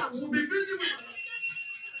rí láyà mú mi.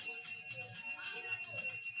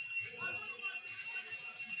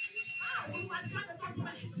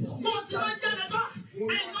 Mo ti máa ń jáde tán.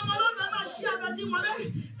 Ẹ̀yin ọmọ ọlọ́run máa ṣí abẹ tí wọlé.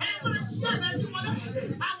 Ẹ máa ṣí abẹ tí wọlé.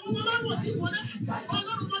 Àwọn ọmọ ọlọ́run tí wọlé.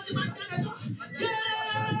 Ọlọ́run mo ti máa ń jáde tán.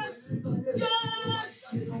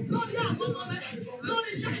 Jésù lórí àwọn ọmọ mi, lórí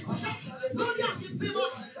iṣẹ́ ìkọ́ṣẹ́, lórí àti bímọ,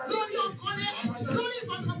 lórí ọkọlẹ, lórí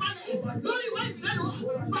ìfọkànbalẹ̀, lórí ìwé ìgbẹ́nu.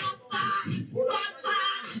 Bàbá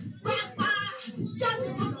jáde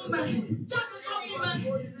tán fún mi. Jáde tán fún mi.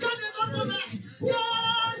 Jáde tán fún mi.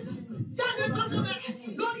 Jésù jáde tán fún mi.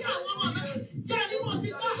 Lórí àwọn ọmọ mi. Jáde wọ́n ti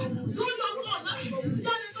tán. Lórí ọkọ mi.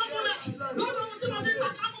 Jáde tán fún mi. Lórí ohun tí mo ti gbà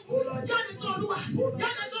kámú. Jáde tán Olúwa.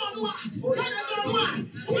 Jáde tán Olúwa. Jáde tán Olúwa.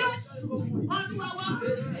 Jésù Olúwa wa.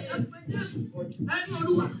 Ẹgbẹ́ Jésù. Ẹni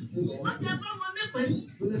Olúwa. Wọ́n jẹ bá wọn nípìn.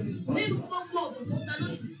 Nínú gbogbo ọ̀fọ̀ tó ń bẹ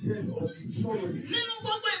lóṣù. Nínú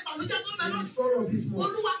gbogbo ìbànújẹ́ tó ń bẹ lóṣù.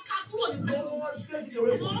 Olúwa ká kúrò níwájú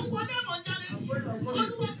mi. Mo ń wọlé mọ̀ jáde.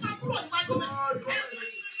 Olúwa ká kúrò níwájú mi.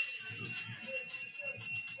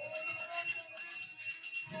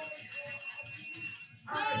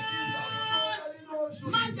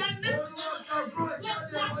 Má jẹ ní gbogbo àkókò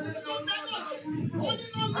tó ń bẹ lóṣù.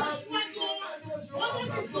 Onínú lọ síwájú wọn. Olú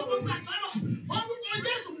sì tó gbogbo àtọ́rọ̀. Orúkọ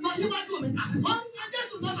Jésù lọ síwájú mi. Orúkọ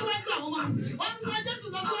Jésù lọ síwájú àwọn ọmọ. Orúkọ Jésù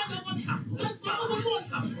lọ síwájú ọmọ mi. Gbogbo àwọn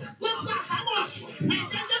olóòsà. Gbogbo àkámọ̀.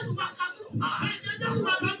 Ẹ̀jẹ̀ Jésù máa ká kúrò. Ẹ̀jẹ̀ Jésù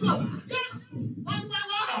máa ká kúrò. Jésù Olúwa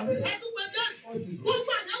wa. Ẹ̀tún pé Jésù.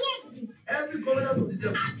 Gbogbo àdáwọ̀ òkùnkùn. Every covenant of the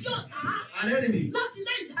devil, Àti ọ̀tá. an enemy, Láti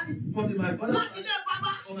ilé ìjáde. from my father's Láti side, ilé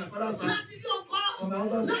bàbá. from my father's side, Láti ilé ọkọ. from my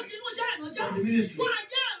mother's side, Láti inú iṣẹ́ ìrànṣẹ́. from the ministry, Fún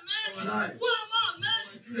ayé mi. from my life, Fún ọmọ mi. from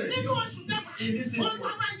my children. Nínú oṣù kẹfà. In this season,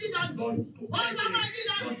 Olúwa máa yí dànù. Lord, Olúwa máa yí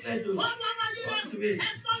dànù. don't let you. Olúwa máa yí dànù. Ẹ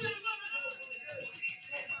sọ mi lọ.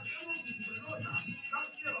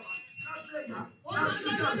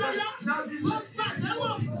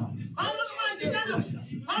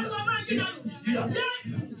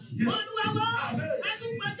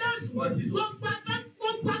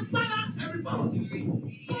 Every power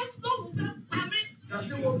that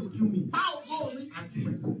still want to kill me and kill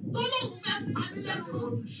my mouth,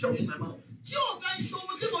 want to shut my mouth. Tí o fẹ́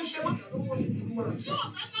ṣohun tí mo ṣe mọ́. I don't want you to do what I'm Tí doing. o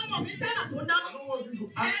fẹ́ kọ́mọ mi dáná tó dáná. I don't want you to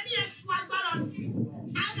act Ẹni ẹ̀sùn agbára nù.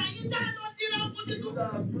 Àgbà yìí dáná dínà ogun títún.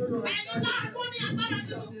 Ẹni náà ló ní agbára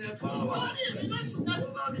títún. Lórí ìrìn lóṣù náà.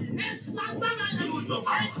 Ẹ̀sùn agbára yẹn.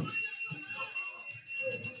 Ẹ̀sùn.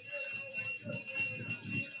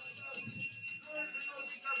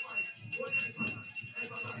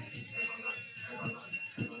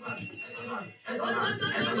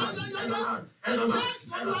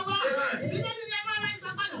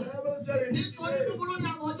 Nítorí búburú ni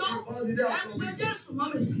àwọn ọjọ́. Ẹgbẹ́ Jésù mọ́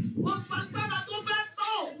mi. Gbogbo agbára tó fẹ́ bá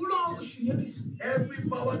òwúrọ̀ oṣù yẹn. every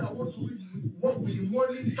power that wants to work with the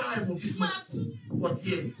morning time of this month for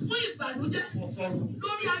tears, Fún ìbànújẹ́. for sorrow,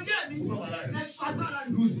 Lórí ayé mi. over my life. Ẹ̀sùn agbára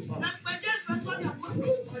nù. Lose the power. Ẹgbẹ́ Jésù ẹ̀sọ́ ni àgbà.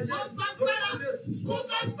 Gbogbo agbára tó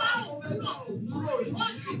fẹ́ bá òwúrọ̀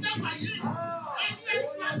oṣù kẹfà yìí. Ẹni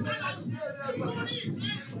ẹ̀sùn agbára nù. Lórí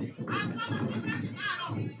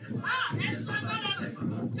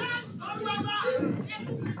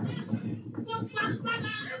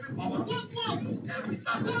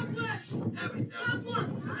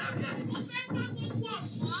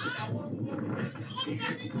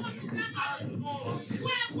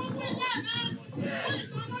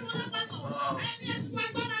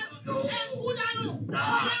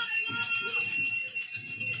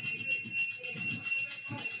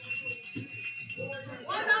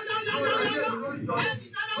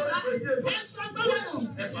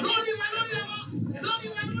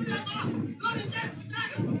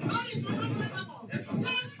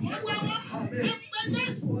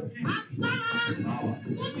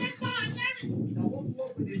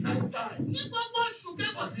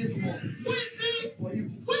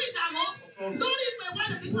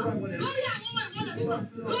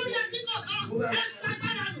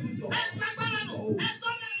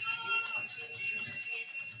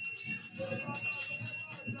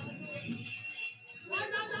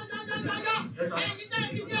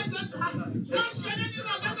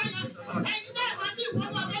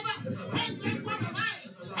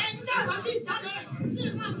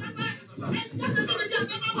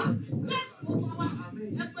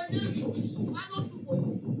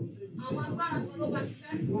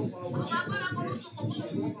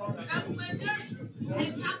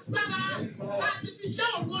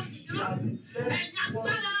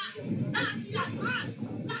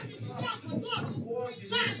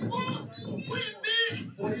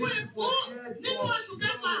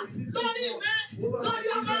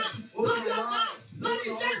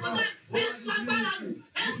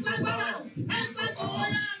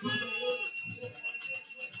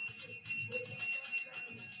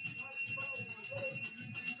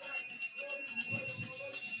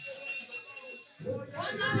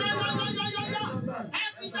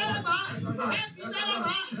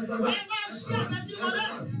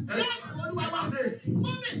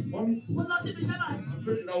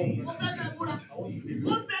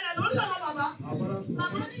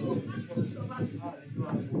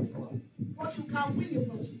But you can win your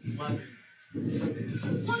battle.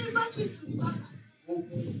 Money battle is universal.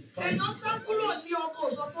 Èèyàn sá kúrò ní ọkọ̀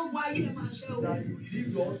òsọ́gbọ́gbọ́ ayé ẹ̀ máa ṣe o. That you leave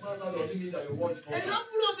your husband's house doesn't mean that your watch comes. Èèyàn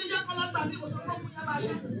kúrò bí iṣẹ́ kan lágbà bí òsọ́gbọ́gbọ́ yẹn máa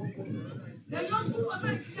ṣe. Èèyàn kúrò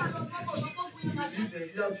Nàìjíríà lọ gbọ́gbọ́ òsọ́gbọ́gbọ́ yẹn máa ṣe.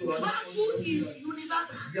 Battle is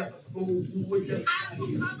universal. And you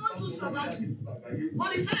cannot choose your battle.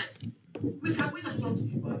 But he said, we can win a battle.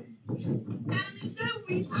 And he said,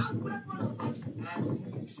 we have weapons of battle.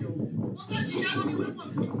 Wọ́n fẹ́ ṣiṣẹ́ lórí weapon.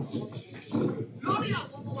 Lórí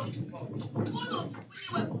àwọn ọmọ wa. One of the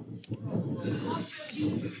winning weapons.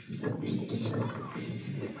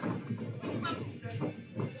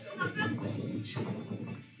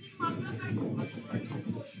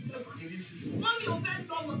 Mommy ò fẹ́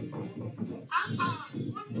lọ́mọ.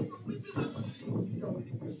 Wọ́n ní kò wí bí weapon.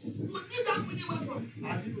 You need that winning weapon.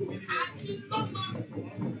 Àti lọ́mọ,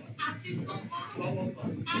 àti lọ́kọ,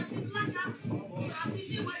 àti lága, àti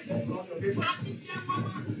níwọ̀ èdè, àti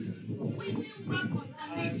jẹ́mọ́mọ́. Winning weapon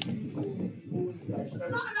and it.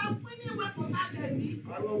 Lára winning weapon and it.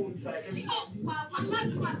 Tí ọ̀pọ̀ àwọn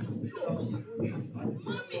aládùúgbò tó lò.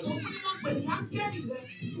 Mọ́mí òun ni wọ́n pè ní áńgẹ́lì rẹ̀.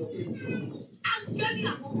 Áńgẹ́lì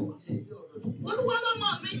àwọn ọmọ wa. Olúwa lọ́mọ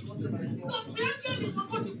mi. Lọ pé áńgẹ́lì wọn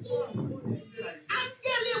tó ti kú.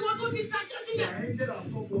 Áńgẹ́lì wọn tó ti daṣẹ́ síbẹ̀.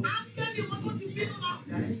 Áńgẹ́lì wọn tó ti bínú lọ.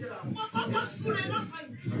 Wọ́n kọ́kọ́ súre lọ́sàn-án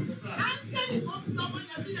yìí. Áńgẹ́lì tó fi ọmọ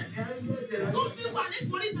yẹn sílẹ̀. Tó fi wà ní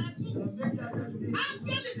koríta ikú.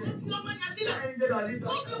 Áńgẹ́lì tó fi ọmọ yẹn sílẹ̀.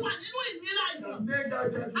 Tó fi wà nínú ìnira àìsàn.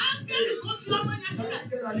 Áńgẹ́lì tó fi ọmọ yẹn sílẹ̀.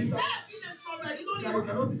 Bẹ́ẹ̀ fi lè sọ̀rọ̀ ẹ̀rí lórí wọn.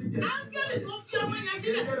 Áńgẹ́lì tó fi ọmọ yẹn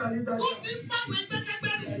sílẹ̀. Tó fi ń báwọn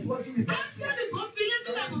ẹgbẹ́kẹ́gbẹ́ rìn. Áńgẹ́lì tó fi yé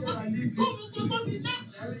sílẹ̀ mọ̀mọ́. Tó mú gbogbo fi dá.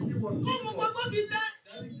 Tó mú gbogbo fi dá.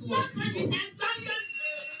 Lọ́sẹ̀ yìí ẹ̀ gbáńgẹ́lì.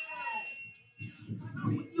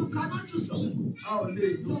 You cannot choose your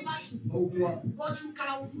battle. But you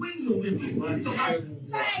can win your battle.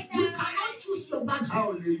 You cannot choose your battle.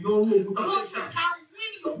 But you can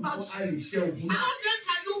win your battle. How then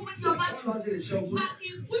can you win your battle? By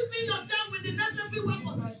equipping yourself with the necessary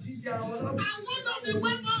weapons. And one of the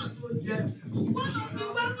weapons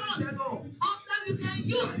that you can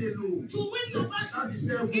use to win your battle is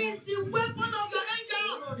the weapon of your angel.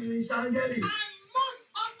 And most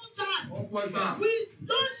often time, we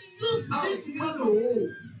don't use this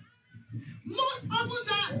weapon. Most often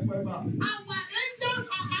time, our angels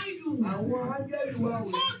are idle.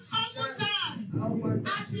 Most often time,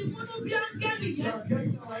 àti múnú bí áńgẹ́lì yẹn.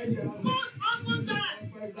 Most often time,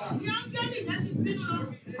 ní áńgẹ́lì yẹn ti bínú lọ.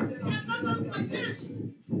 Ẹ bá lọ pè Jésù.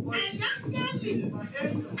 Ẹ̀yà áńgẹ́lì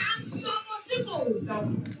àti ọmọ síbò.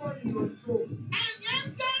 Ẹ̀yà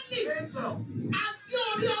áńgẹ́lì àti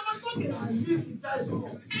orí ọmọ sókè.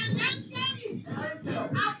 Ẹ̀yà áńgẹ́lì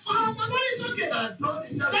àfọ ọmọ lórí sókè.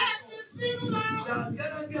 Bẹ́ẹ̀ ti bínú lọ.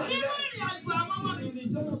 Nínú ìrìn àjò àwọn ọmọ mi,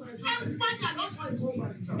 ẹ padà lọ́sàn-án.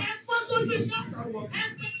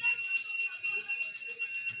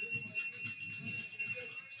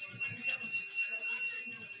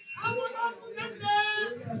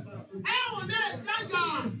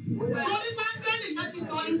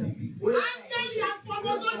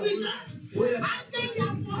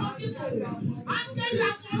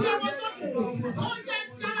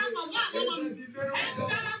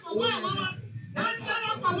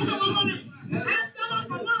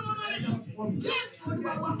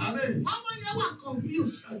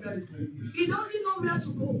 He doesn't know where to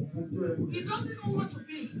go. He doesn't know what to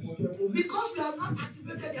pick. Because we have not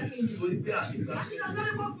activated their angel. I think that's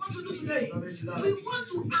exactly what we want to do today. We want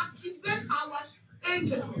to activate our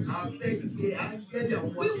angels. We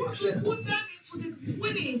want to put them into the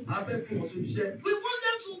winning. We want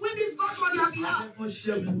them to win this battle on their behalf.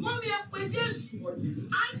 Mommy, I pray Jesus.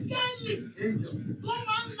 Angeli. Come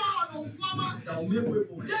on now, no former.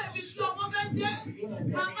 David, your mother there.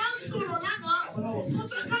 Mama sọ̀rọ̀ lánàá. Mo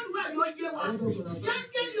fẹ́ kádùúrà yóò yé wa.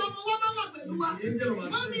 Angeli ọmọ wa máa wà pẹ̀lú wa.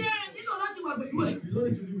 Mommy, ẹ nílò láti wà pẹ̀lú ẹ.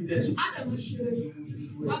 Ádàmú ṣe.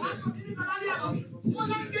 Bàbá sọ kí ní kọ́lá lé àná. Wọ́n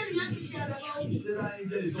náà Angeli yẹn kì í ṣe àdàbà o.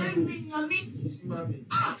 Ènìyàn mi.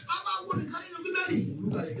 A máa wo nìkan nínú Bíbélì.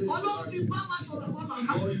 Ọlọ́run fi bá wa sọ̀rọ̀ àwọn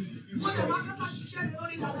màmá. Mo lè wá fẹ́ ká ṣiṣẹ́ lé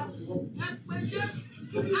lórí dada. Ẹ pé Jésù.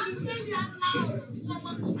 Angeli àná ọmọ.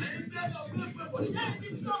 Ẹni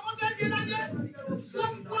tí ọmọ fẹ́ dé láyé.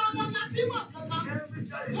 Gbogbo ọmọ náà bímọ kankan.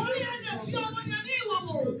 Orí ẹ̀jẹ̀ bí ọmọ yẹn ní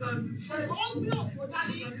ìwòwò. Ó gbé òkú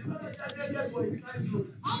dání.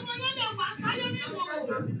 Ọmọ yẹn lè wá sáyé ní ìwòwò.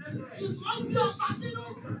 Ṣùgbọ́n gbé ọ̀pá sínú.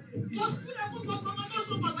 Mo súnlẹ̀ fún gbogbo ọmọ tó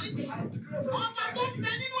so bàbá ìgbé. Ọmọ tó ń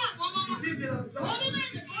bẹ nínú àgọ́ ọmọ.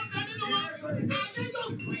 Orílẹ̀-èdè tó ń bẹ nínú wọn. Ayé yóò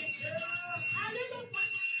gbé. Ayé yóò gbé.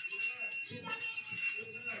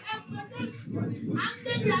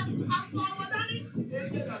 Angeli àfọ ọmọ dání.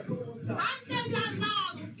 Angeli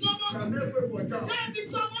aláàbò fún ọmọ. Débi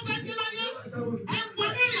tí ọmọ fẹ́ dé láyé. Ẹ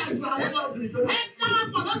wọlé ìrìn àjò àwọn ọmọ. Ẹ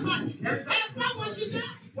darapọ̀ lọ́sàn-án. Ẹ bá wọn ṣiṣẹ́.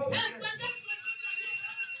 Ẹ gbẹ́jẹ́.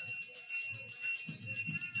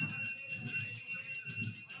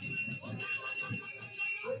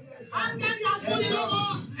 Angeli àfọ̀nì lọ́wọ́.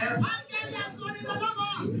 Angeli àsọ̀nì lọ́wọ́.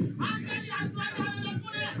 Angeli àgbàjáde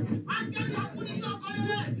lọ́kùnrin. Angeli àfọ̀nì ní ọkọ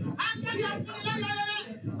rẹ̀. Angeli àfọ̀nì láyé rẹ̀.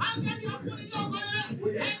 Angeli àfọ̀nì ní ọkọ rẹ̀.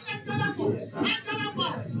 Ẹ darapọ̀. Ẹ darapọ̀.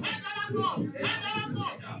 Ẹ darapọ̀. Ẹ darapọ̀.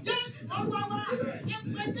 Jésù ọwọ́ wa. Ẹ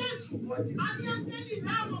pé Jésù. Àní Angeli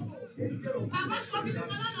dáàbò bò. Bàbá sọ kí ni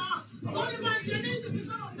kọ́lá náà. Ó ní máa ṣe ní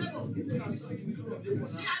division of labour. Ní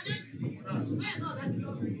ayé bẹ́ẹ̀ náà dájú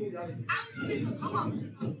lọ. Angeli kankan wà fún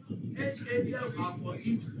ìtàn. Angels are for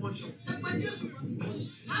each function. Ẹ pé Jésù.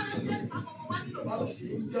 Láàrin Angeli táwọn ọmọ wa nílò fún oṣù.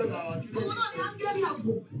 Òun náà ni Angeli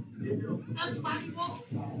àbò. Ẹ pariwo.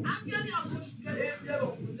 Angeli àbò oṣù kẹlẹ.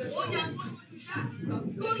 Ó yẹ kó sojú iṣẹ́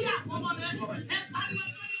lórí àwọn ọmọ rẹ̀. Ẹ pariwo.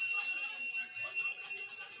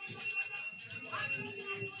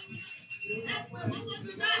 Ẹ pè wọ́n sojú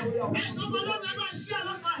iṣẹ́. Ẹ gbọ́dọ̀ lọ́wọ́ ẹ máa ṣí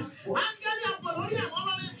àlọ́sàn. Angeli àbò lórí àwọn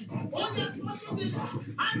ọmọ rẹ̀. Ó yẹ kó sojú iṣẹ́.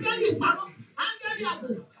 Angeli ìpamọ́. Angeli àbò.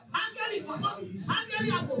 Angeli ìpamọ́. Angeli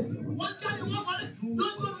àbò. Wọ́n jáde wọ́n wọlé.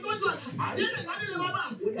 Lójú ọ̀la. Nínú ìdánilẹ̀ bàbá.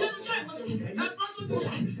 Nínú iṣẹ́ ìmọ̀sí. Ẹ bọ́ sojú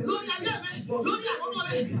iṣẹ́. Lórí ayé mi. Lórí àwọn ọmọ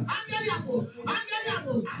mi. Angeli àbò. Angeli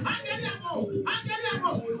àbò. Angeli àbò. Angeli àbò.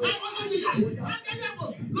 Ẹ bọ́ sojú iṣẹ́. Angeli àbò.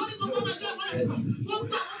 Lórí gbogbo ọmọ ìjọ ìwọlé nìkan.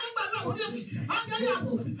 Gbogbo àwọn tó gbàgbé àwọn orí òkè. Angeli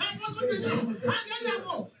àbò. Ẹ bọ́ sojú iṣẹ́. Angeli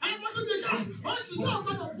àbò. Ẹ bọ́ sojú iṣẹ́. Oṣù yóò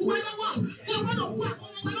gbọdọ̀ bú wẹ́ lọ́wọ́. Yóò gbọdọ̀ bú àwọn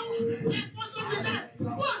ọmọ wẹ́ lọ́wọ́. Ẹ bọ́ sojú iṣẹ́.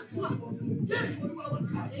 Bú àdúrà. Jésù Olúwa wa.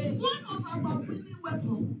 One of our winning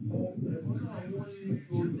weapons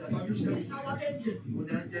is our angel.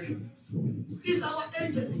 Is our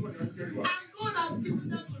angel. And God has given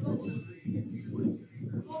them to us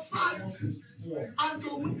to fight and to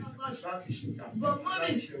win our battle. But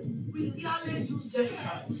mommy, we rarely use them.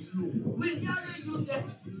 We rarely use them.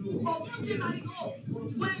 But one thing I know,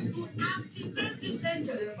 when you activate this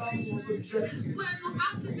angel, when you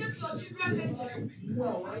activate your children angel,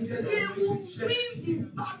 they will win the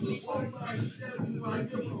battle for us.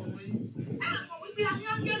 Bí a ní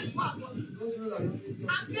áńgẹ́lì fún àkọ́bí,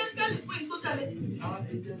 áńgẹ́lì fún èyí tó tẹ̀lé.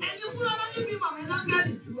 Ẹ̀yin fúnra ló ní bí màmí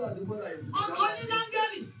láńgẹ́lì. Ọkọ yín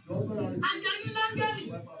láńgẹ́lì. Àyà yín láńgẹ́lì.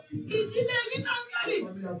 Ìdílé yín láńgẹ́lì.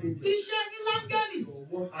 Iṣẹ́ yín láńgẹ́lì.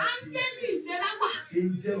 Áńgẹ́lì ìlera wà.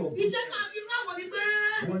 Iṣẹ́ náà fi rán àwọn ní pé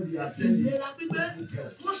ìlera pípé.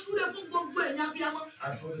 Wọ́n súré fún gbogbo ẹ̀yà abiyamọ.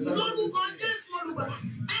 Lórúkọ Jésù Olùgbàlà.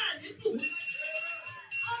 Ẹ̀ ní tù.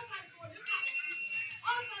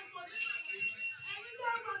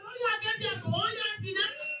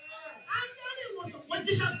 Angeli was on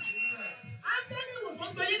position. Angeli was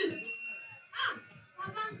on the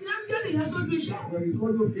sójú iṣẹ́. When we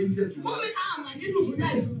call those angels to Wọ́n work, mi àmà nínú ìbúdá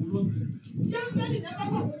ìsàn. we will not be Tí áńgẹ́lì yẹn bá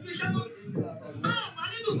wà lójú iṣẹ́ mọ́, àmà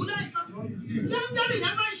nínú ìbúdá ìsàn. Tí áńgẹ́lì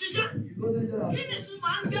yẹn bá ń ṣiṣẹ́, kí ni túmọ̀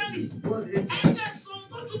áńgẹ́lì? Ẹgbẹ́ sọ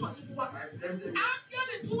tó túmọ̀ sí fún wa.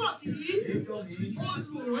 Áńgẹ́lì túmọ̀ sí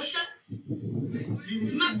olùránṣẹ́.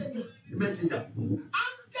 Messenger.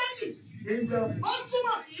 Áńgẹ́lì Angel. ó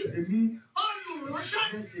túmọ̀ sí olùránṣẹ́.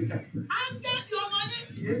 Messenger. Áńgẹ́lì ọmọ yín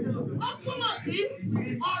Angel of ó túmọ̀ sí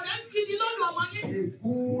ọ̀rẹ́ gidi lọ́dọ̀ ọmọ yín. a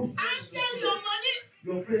good Áńgẹ́lì ọmọ yín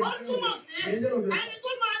your friend. ó túmọ̀ sí Angel of ẹni tó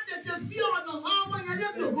máa tètè fi ọ̀nà hàn ọmọ yẹn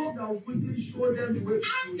débi ògo. that will quickly show them the way to go.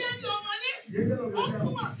 Áńgẹ́lì ọmọ yín Angel of ó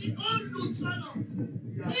túmọ̀ sí olùtọ̀nà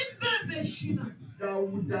ní bẹ̀bẹ̀ ìṣìnà. that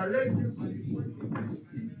will direct them at the point of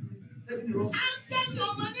taking the wrong Áńgẹ́lì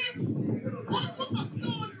ọmọ yín ó túmọ̀ sí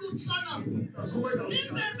olùtọ̀nà ní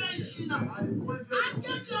bẹ̀bẹ̀ ìṣìnà.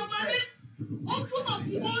 Áńgẹ́lì ọmọ yín ó túmọ̀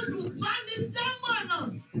sí olùbánidámọ̀ràn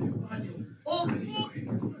ògùn ní òkè.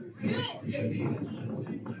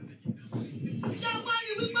 Ṣé wá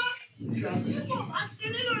rí wípé tí kò bá sí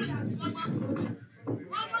nínú ìrìn àjò ọmọ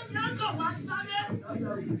yẹn á kàn wá sáré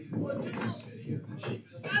òní ní òkè.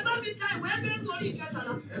 Ẹ bá mi ka ìwé Hébérù orí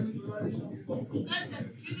ìkẹtàlá ẹsẹ̀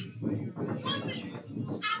kìíní. Wọ́n mi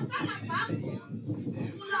agbára bá mọ̀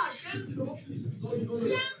òun là ṣe ń lò.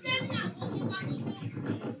 Tí áńgẹ́lì àwọn tó bá tó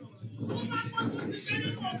wọ́n bá bọ́ sójú iṣẹ́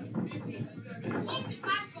nínú ọ̀sùn. Wọ́n mi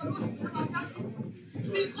máa ń yọ lóṣù tó máa dá sí.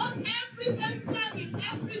 Because every angel in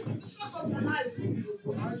every division of their lives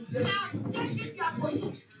has taken their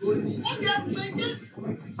position. Wọ́n lè gbé Jésù.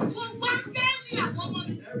 Wọ́n wá gẹ́lì àwọn ọmọ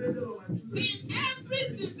mi. In every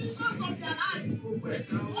division of their life.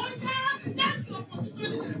 Wọ́n yá take your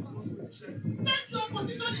position in this month. Take your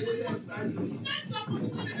position in this month. Take your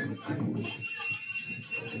position in this month.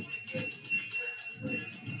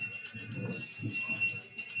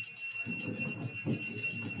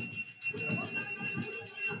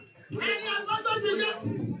 Ẹni àgbọ́sọ́ ti ṣe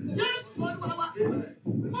Jésù Olúwa wa.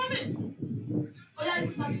 Mọ́mí, ó yá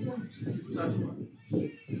ibi láti wọ̀.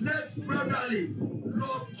 Let brotherly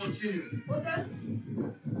love continue. Okay?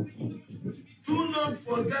 Do not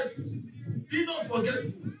forget, be not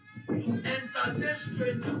forgetful to entertain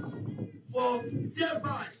strangers, for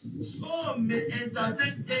thereby some may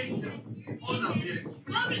entertain danger unaware.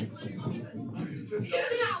 Mọ́mí, kò ṣe kọ́ síbẹ̀. Kí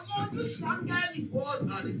ni àwọn ojúṣe áńgẹ́lì? What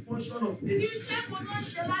are the function of angels? Iṣẹ́ wo ló ń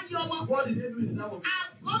ṣe láyé ọmọ? What did they do in the life of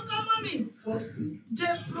Àkọ́kọ́ mọ́mí, Firstly,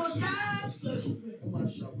 they protect your children. wọ́n máa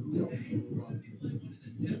ṣàbùrú àwọn ọmọ wa.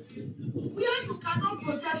 Where you cannot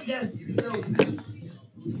protect them, Ibi tẹ́ ò sí lẹ́nu.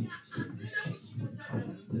 we are available to protect them.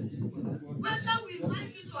 Whether we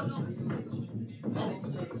like it or not.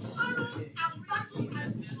 Sorrows and battles are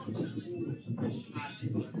distant.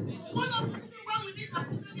 So one of the reasons why we need to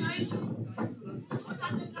activate their angel, so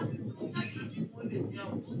that they can be protected.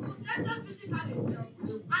 Protected physically.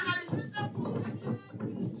 And at the same time protected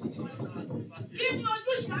spiritually. Kí ni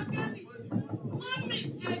ojúṣe áńgẹ́lì? Mọ́mí,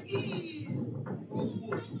 they heal.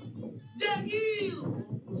 They heal.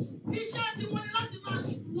 Iṣẹ́ tí wọ́n ní láti máa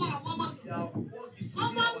wọ àwọn ọmọ sí.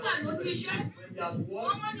 Wọ́n máa ń gbà lójú iṣẹ́.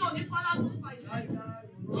 Wọ́n máa ń yàn ní fọlágbọ́n fàìsí.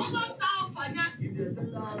 Wọ́n máa ń ta ọ̀fà yẹn.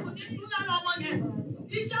 Kò ní dún lára ọmọ yẹn.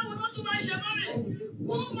 Iṣẹ́ wo ló tún máa ṣe mọ́mí?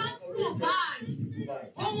 Wọ́n máa ń provide.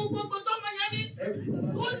 Ohun gbogbo tó máa yẹn ní.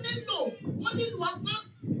 Tó nílò. Wọ́n nílò ọgbọ́n.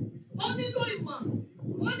 Wọ́n nílò ìmọ̀.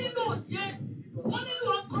 Wọ́n nílò òye. Wọ́n nílò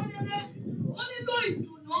ọkọ rere. Wọ́n nílò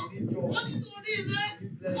ìdùnnú. Wọ́n nílò oríire.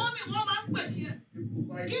 Mọ́mí wọ́n máa ń pèsè ẹ̀.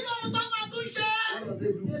 Kí ló ń tọ́ máa tún ṣe?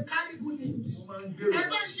 They carry good news. Ẹ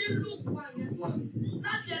bá ṣe Luke wá yẹn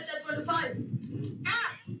láti ẹsẹ̀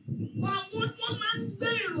 25. Wọ́n máa ń gbé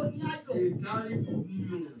ìròyìn ayọ̀. They carry good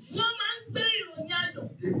news. Wọ́n máa ń gbé ìròyìn ayọ̀.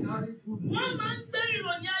 They carry good Wọ́n news. máa ń gbé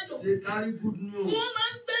ìròyìn ayọ̀. They carry good news. Wọ́n máa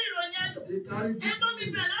ń gbé ìròyìn ayọ̀. They carry Ẹ bá mi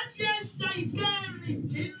bẹ̀rẹ̀ láti ẹsẹ̀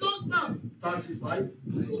ìkẹrìndínlọ́gbọ̀n. 35,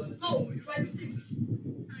 No, 26.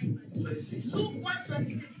 26. Luke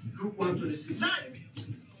 1:26. Luke 1:26. Báyìí.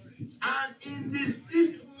 And in the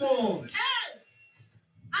 6th month,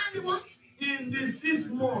 And what? in the 6th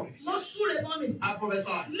month, Mo súre mọ́ mi. I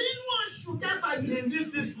prophesy. Nínú oṣù kẹfà yìí. In this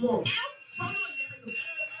 6th month, Ẹ fọ́nà ìyàwó.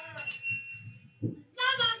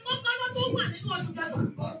 Lára kọ́kọ́rọ́ tó wà nínú oṣù kẹfà.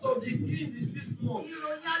 out of the key in the 6th month,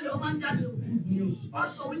 Ìròyìn ayọ̀ máa ń jáde o. good news. Wọ́n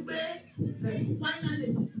sọ wípé finally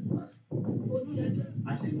Olúyẹdẹ.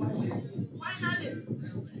 Àṣemáṣe. Finally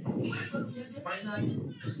Olúyẹdẹ. Finally,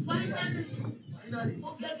 Finally ó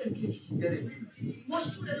get engaged. get it. Mo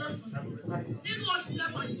súre lọ́sàn-án. I prophesy. Nínú oṣù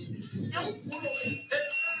kẹfà yìí. Ẹ ó kúrò rẹ̀.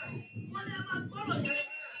 Wọ́n ní ẹ máa gbọ́rọ̀ yẹn.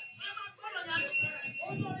 Ẹ máa gbọ́rọ̀ yẹn.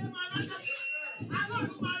 Olórí máa ránṣẹ́ sí.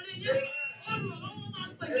 Aláàrú máa rí yín. Olùrànlọ́wọ́ máa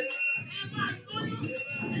pè é. Ẹ máa gbọ́rọ̀.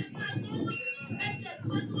 Ẹ máa gbọ́rọ̀. Ẹ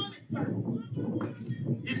tẹ̀síwájú wọn mi tà.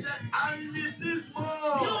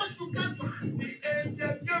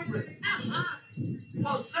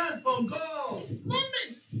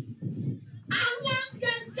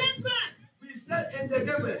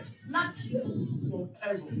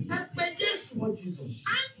 Ẹ pé Jésù. For Jesus.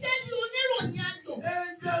 Áńgẹ́lì oníròyìn ayọ̀.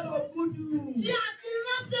 Angel of good news. Tí a ti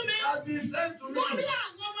rán sí mi. Has been sent to me. Lórí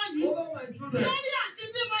àwọn ọmọ yìí. Over my children. Lórí àti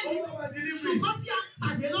bímọ yìí. Over my delivery. Ṣùgbọ́n tí a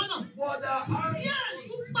pàdé lọ́nà. For the house. Tí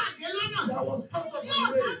èṣù pàdé lọ́nà. That was cut off Tí my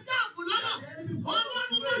ọ̀tá way. dààbò lọ́nà.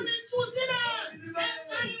 Ọlọ́run bá mi tú sílẹ̀. Ẹ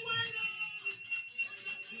pariwo ẹ̀.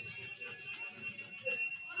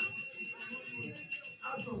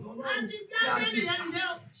 Àti áńgẹ́lì yẹn nìyẹn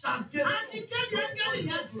o. Àti kéde áńgẹ́lì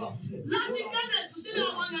yẹn. Láti kéde ìtúsílẹ̀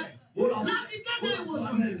ọmọ yẹn. Láti kéde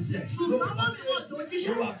ìwòsàn. Ṣùgbọ́n mọ́ mi wọ́n tó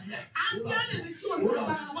jíṣẹ́. Áńgẹ́lì mi tí ò ní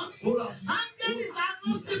agbára mọ́. Áńgẹ́lì ta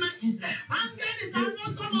ló sí mi. Áńgẹ́lì ta ló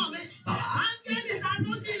sọ́mọ mi. Áńgẹ́lì ta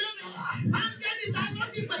ló sí ilé mi. Áńgẹ́lì ta ló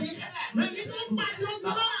sí pèyí. Èyí tó pàdé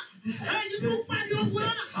ogun lọ́nà. Èyí tó pàdé ogun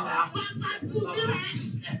lọ́nà. Bàbá tú sílẹ̀.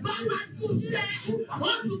 Bàbá tú sílẹ̀.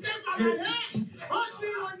 Oṣù kẹfà rẹ̀. Oṣù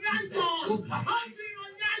ìròyìn àjọ. Oṣù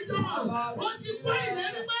ìròyìn àjọ. Ó ti kó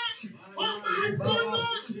ìlérí pé ó máa dúró.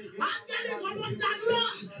 Áńgẹ́lì kan ló dádúró.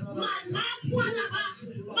 Màá láàpù àdàbà.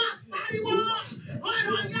 Máa pariwo.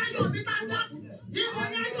 Ìròyìn ayọ̀ mi bá dábò.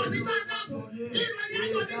 Ìròyìn ayọ̀ mi bá dábò. Ìròyìn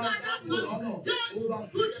ayọ̀ mi bá dábò. Jésù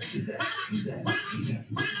tú sílẹ̀.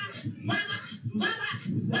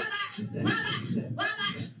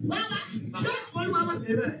 Jésù olúwa wa.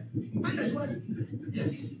 Má tẹ̀síwájú.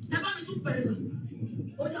 Yes. Ẹ bá mi tún bẹ̀rẹ̀.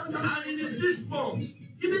 And in the 6th month,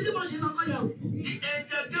 Ibi tí mo ṣe máa kọ́ yà o. the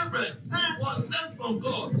angel Gabriel was sent from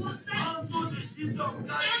God unto the city of Ẹ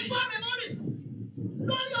Galilee. gbọ́ mi mọ́ mi.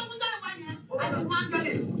 Lórí ohun tá a wá yẹn, àti mú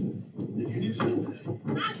áńgẹ́lì. You need to listen.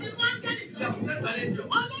 Àti mú áńgẹ́lì They kan. have sent an angel.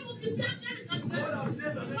 Ọlọ́run ti bí áńgẹ́lì kan God gbé. has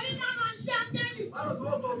sent an Wọ́n ní angel. lára ṣẹ́ áńgẹ́lì. Out of the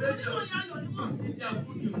work of Nínú angels, ìyá ayọ̀ ni wọ́n. in their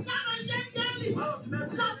good news. Lára ṣẹ́ áńgẹ́lì. Out of the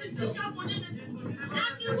message Láti of ti angels, ṣàfọ̀dé mi.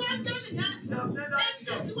 Àti mú áńgẹ́lì yẹn. they have sent Ẹ an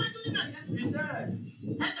angel. tẹ̀síwájú níbẹ̀ yẹn. He said,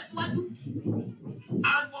 Ẹ tẹ̀síwájú.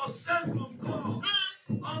 and was sent from God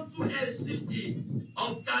unto a city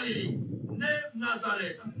of Galilee named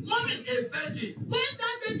Nazareth, Mommy, a virgin. when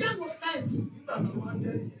that angel was sent, Nígbà tó wá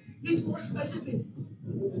dẹ́rìn, it was specific.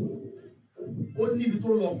 ó níbi tó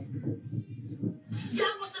lọ.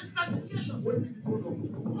 There was a specification. Ó níbi tó lọ.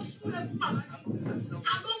 Ó súre fún bàbá yìí.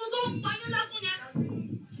 Àwọn ohun tó ń payé lẹ́kún yẹn.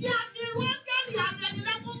 Tí a ti rú áńgẹ́lì àrẹ̀ni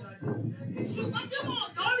lẹ́kún. Ṣùgbọ́n tí wọn ò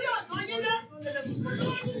jọ rí ọ̀dọ́ yín dé.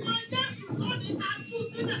 Lórúkọ Jésù lónìí a tú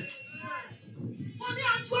sílẹ̀. Mo ní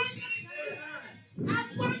atú áńgẹ́lì yẹn.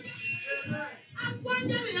 Atú áńgẹ́lì yẹn. Atú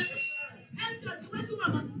áńgẹ́lì yẹn. Ẹ tẹ̀síwájú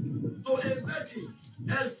bàbá. To a virgin,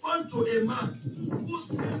 explained to a man whose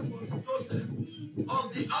name was Joseph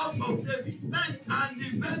of the house of David, and the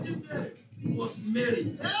virgin name was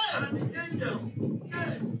Mary. And the angel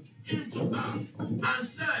came into her and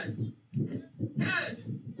said, Hey,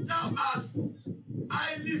 thou art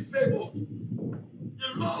highly favored. The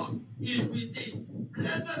Lord is with thee.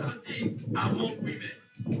 Blessed are thee among women.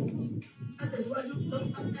 Ẹ tẹ̀síwájú lọ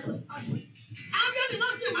sí àjò. Áńgẹ́lì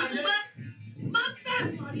náà sì wí pé má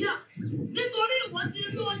bẹ̀rù Màríà nítorí ìwọ ti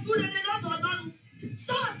rí ojú rere lọ́dọ̀ Ọlọ́run.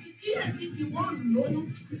 Sọ́ọ̀sì kíyèsí ìwọ lóyún.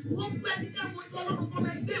 Wọ́n gbé ẹni tẹ́ mojú Ọlọ́run fún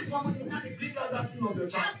mi gbé ìfọ̀ ọmọ yẹn jáde. Bring out that king of your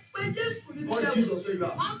Ẹ child. pé Jésù nínú What ẹ̀wọ̀n. Jesus said you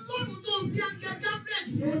are. Ọlọ́run tó bí áńgẹ́ Gabriel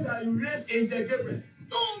So dìde. that you raise angel Gabriel.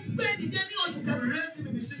 Tó gbé dìde ní oṣù You kẹfà. raise him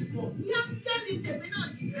in the 6th month. Ní áńgẹ́lì tèmi náà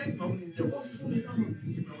dìde. Raise my own angel. Ó fún mi lọ́mọ.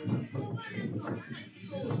 Tó bá lè tọ̀ lálẹ́ níbi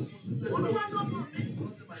tó wà. Olúwa lọ́mọ mi.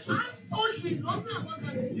 Oṣù ìlọ́nà àwọn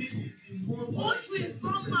kan rẹ̀. This is the month. Oṣù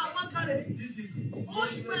ìtọ́mọ àwọn kan rẹ̀. This is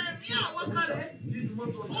Oṣù ẹ̀rí àwọn kan rẹ̀. this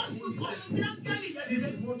month of Oṣù kọ́mọ bí áńgẹ́lì yẹn this dìde.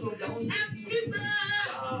 is month of their own Ẹ kí bẹ́ẹ̀.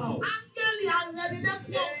 wow. Áńgẹ́lì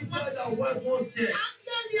arẹnilẹ́kùn. Angel that wipe one tear.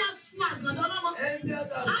 Áńgẹ́lì asun àgàdọ́ lọ́mọ. Angel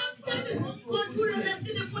that Áńgẹ́lì tó kojú rere sí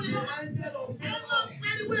ni fún ni the lọ́mọ. angel of Ẹ mọ̀ favor.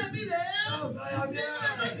 pẹ́ríwé mi rẹ̀ ẹ́. Shout, I am Nínú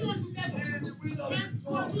ẹ̀rọ here. oṣù kẹfà. In the will of Ẹ this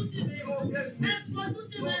kọjú month. sí mi. God gave me. Ẹ kọjú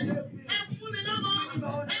sí mi. Ẹ fún mi lọ́mọ.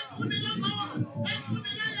 Ẹ fún mi lọ́mọ. Ẹ fún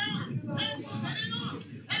mi láyọ̀. Ẹ fún mi nínú.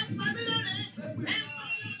 Ẹ pa mí lọ́rẹ̀. Ẹ pa mí lọ́rẹ̀.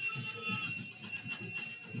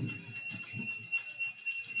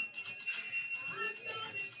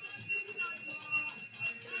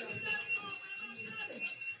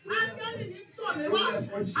 Áńgẹ́lì ní tọ̀ mí wá.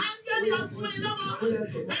 Áńgẹ́lì á fún mi lọ́mọ.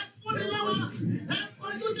 Ẹ fún mi lọ́mọ. Ẹ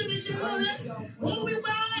fojú sí mi ṣe lóore. Ó wí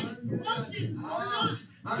pé ó sì lọ́nà.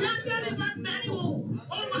 Tí áńgẹ́lì bá bẹ́ẹ̀ni wò,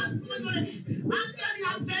 ó máa dúró rẹ̀. Áńgẹ́lì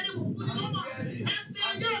á bẹ́ẹ̀ni wò fún mi lọ́mọ. Ẹ bẹ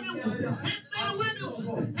ayé mi wò. Ẹ bẹ owó mi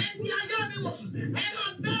wò. Ẹ bí ayé mi wò. Ẹ máa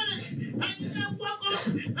bẹ̀rẹ̀. Ẹni tẹ́ ń wọ́kọ̀.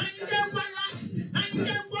 Ẹni tẹ́ ń wáyà. Ẹni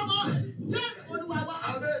tẹ́ ń wọ́mọ. Jésù Olúwa wa.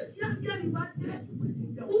 Tí áńgẹ́lì bá dé,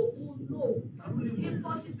 who will know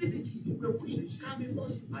impossibility can be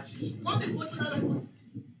possible? Wọ́n bí kojú lára impossibility.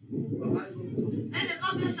 Ẹnì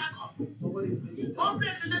kan bí ẹ ṣakọ. Ó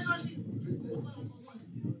break relationship.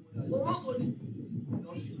 Owó kò ní.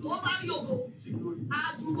 tó bá rí ògo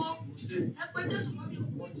àdúró ẹgbẹ́ Jésù mọ́ mi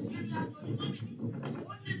ò ìrìn àjò ní mọ́ mi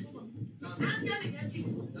ó ní ìtumọ̀ áńgẹ́lì yẹn kì í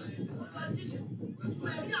ó lọ jíṣẹ́ fún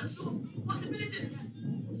ẹ̀rí àṣọ possibility nìyẹn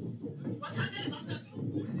wọ́n ti áńgẹ́lì bá sẹ́mi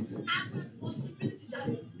àgbẹ̀ possibility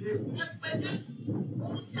jáde ẹgbẹ́ Jésù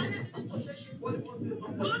ohun tí ayé ti ní kò ṣeé ṣe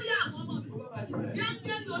lórí àwọn ọmọ mi bí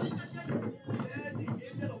áńgẹ́lì oníṣẹ́ṣẹ́ ṣe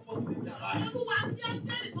olúwa bí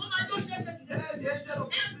áńgẹ́lì tó máa jó ṣeé ṣe ẹgbẹ́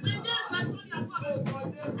Jésù ẹ̀sọ́ ní àpò àbẹ̀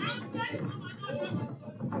áńgẹ́lì tó máa jó ṣeé ṣe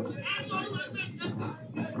ẹ̀yìn olúwa gbé ìdílé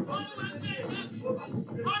olúwa gbé ìdílé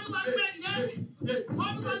olúwa gbé ìdílé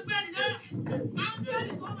olúwa gbé ìdílé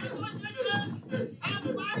áńgẹ́lì tó máa jó ṣeé ṣe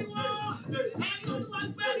ẹ̀pariwo ẹ̀yìn olúwa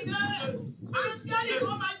gbé ìdílé áńgẹ́lì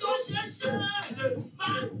tó máa jó ṣeé ṣe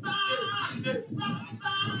bàbá bàbá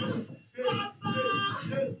bàbá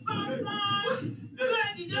bàbá gbé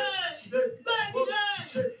ìdílé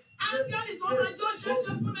áńgẹ́lì tó máa jó ṣeé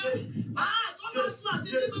ṣe fún mi tó máa sún àti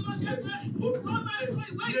ní gbogbo ṣeé ṣe tó máa sún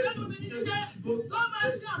ìwé ìgbẹ́nu mi ní ṣíṣe tó máa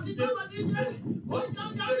sún àti ní gbogbo ní ṣe ó yá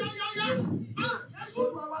Jésù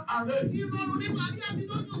wà ìrọ̀rùn ní Màríà bí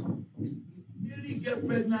lóyún. Mary get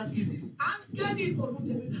pregnant easy. Áńgẹ́lì ìbọ̀rùn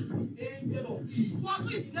tèmi náà. Angel of Eve. Wọ́n mú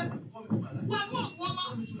ìdílé mi. Come into my life. Wọ́n mú òkú ọmọ.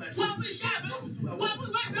 Wọ́n mú iṣẹ́ mi. Wọ́n mú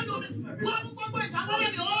ìwé ìgbẹ́nu mi. Wọ́n mú gbogbo ìdáwọ́lé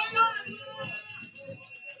mi. Ó yọ.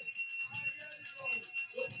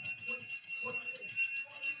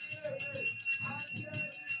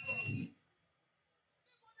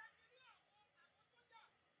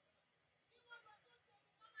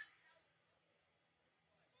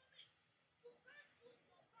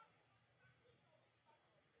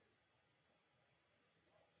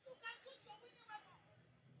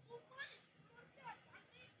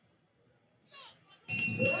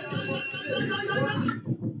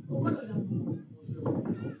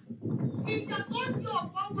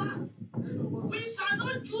 We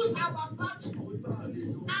cannot choose our battle,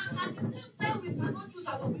 and at the same time we cannot choose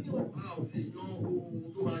our winning.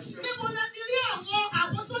 Níbo la ti rí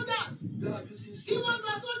àwọn soldiers kí wọ́n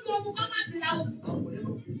lọ sójú ogun kọ́ máa jìnnà ogun?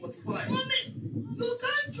 Mọ́mí, you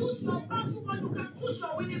can't choose your battle but you can choose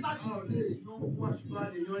your winning battle. You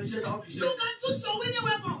can choose your winning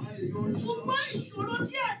weapon. Ṣùgbọ́n ìṣòro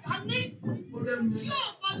tí ẹ̀dá ní tí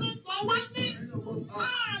ọ̀pọ̀lọpọ̀ wá ní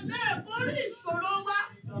àlẹ́ borí ìṣòro wa.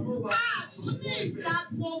 Tún ní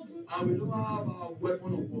ìjagun ogun. And we don't have a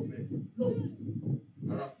weapon of warfare. No.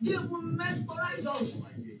 They will mesmerize us.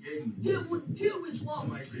 They will deal with one.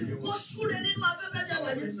 Mo súre nínú afẹ́fẹ́ tẹ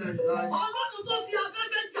wẹ̀ ní. Ọlọ́run tó fi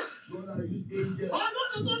afẹ́fẹ́ jà.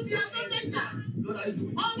 Ọlọ́run tó fi afẹ́fẹ́ jà.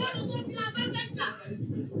 Ọlọ́run tó fi afẹ́fẹ́ jà.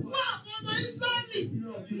 Fún àwọn ọmọ Ísírẹ́lì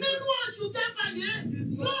nínú oṣù kẹfà yẹn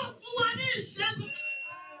yóò fún wa ní ìṣẹ́gun.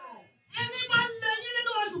 Ẹni bá lé yín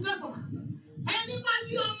nínú oṣù kẹfà. Ẹni bá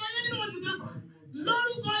lé ọmọ yín nínú oṣù kẹfà.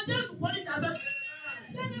 Lórúkọ Jésù kò ní ìjàmbá.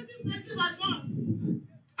 Genesis 20:1.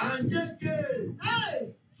 And there came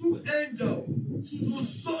two angels to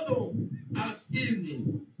Sodom at evening,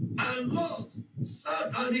 and Lot sat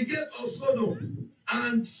at the gate of Sodom,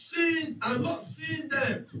 and Lot seeing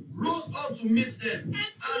them rose up to meet them,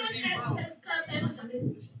 and he bowed.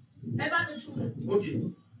 Okay.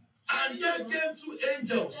 And there came two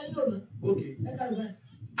angels. Okay.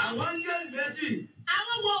 Àwọn áńgẹ́lì méjì.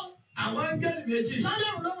 Àwọn áńgẹ́lì méjì.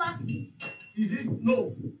 Sọ́lọ́run ló wá. Is it? No.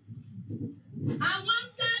 Àwọn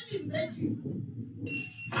áńgẹ́lì méjì.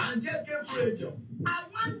 And there came two angels.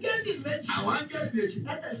 Àwọn áńgẹ́lì méjì. Àwọn áńgẹ́lì méjì.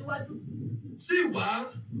 Ẹ tẹ̀síwájú. Sí wá.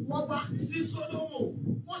 Wọ́n wá. Sí Sódómù.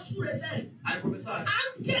 Wọ́n súre sẹ́yìn. I prophesy.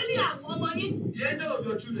 Áńgẹ́lì àwọn ọmọ yín. The angel of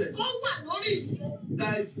your children. Tó wà lórí ìsìn.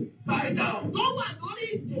 That is tied down. Tó wà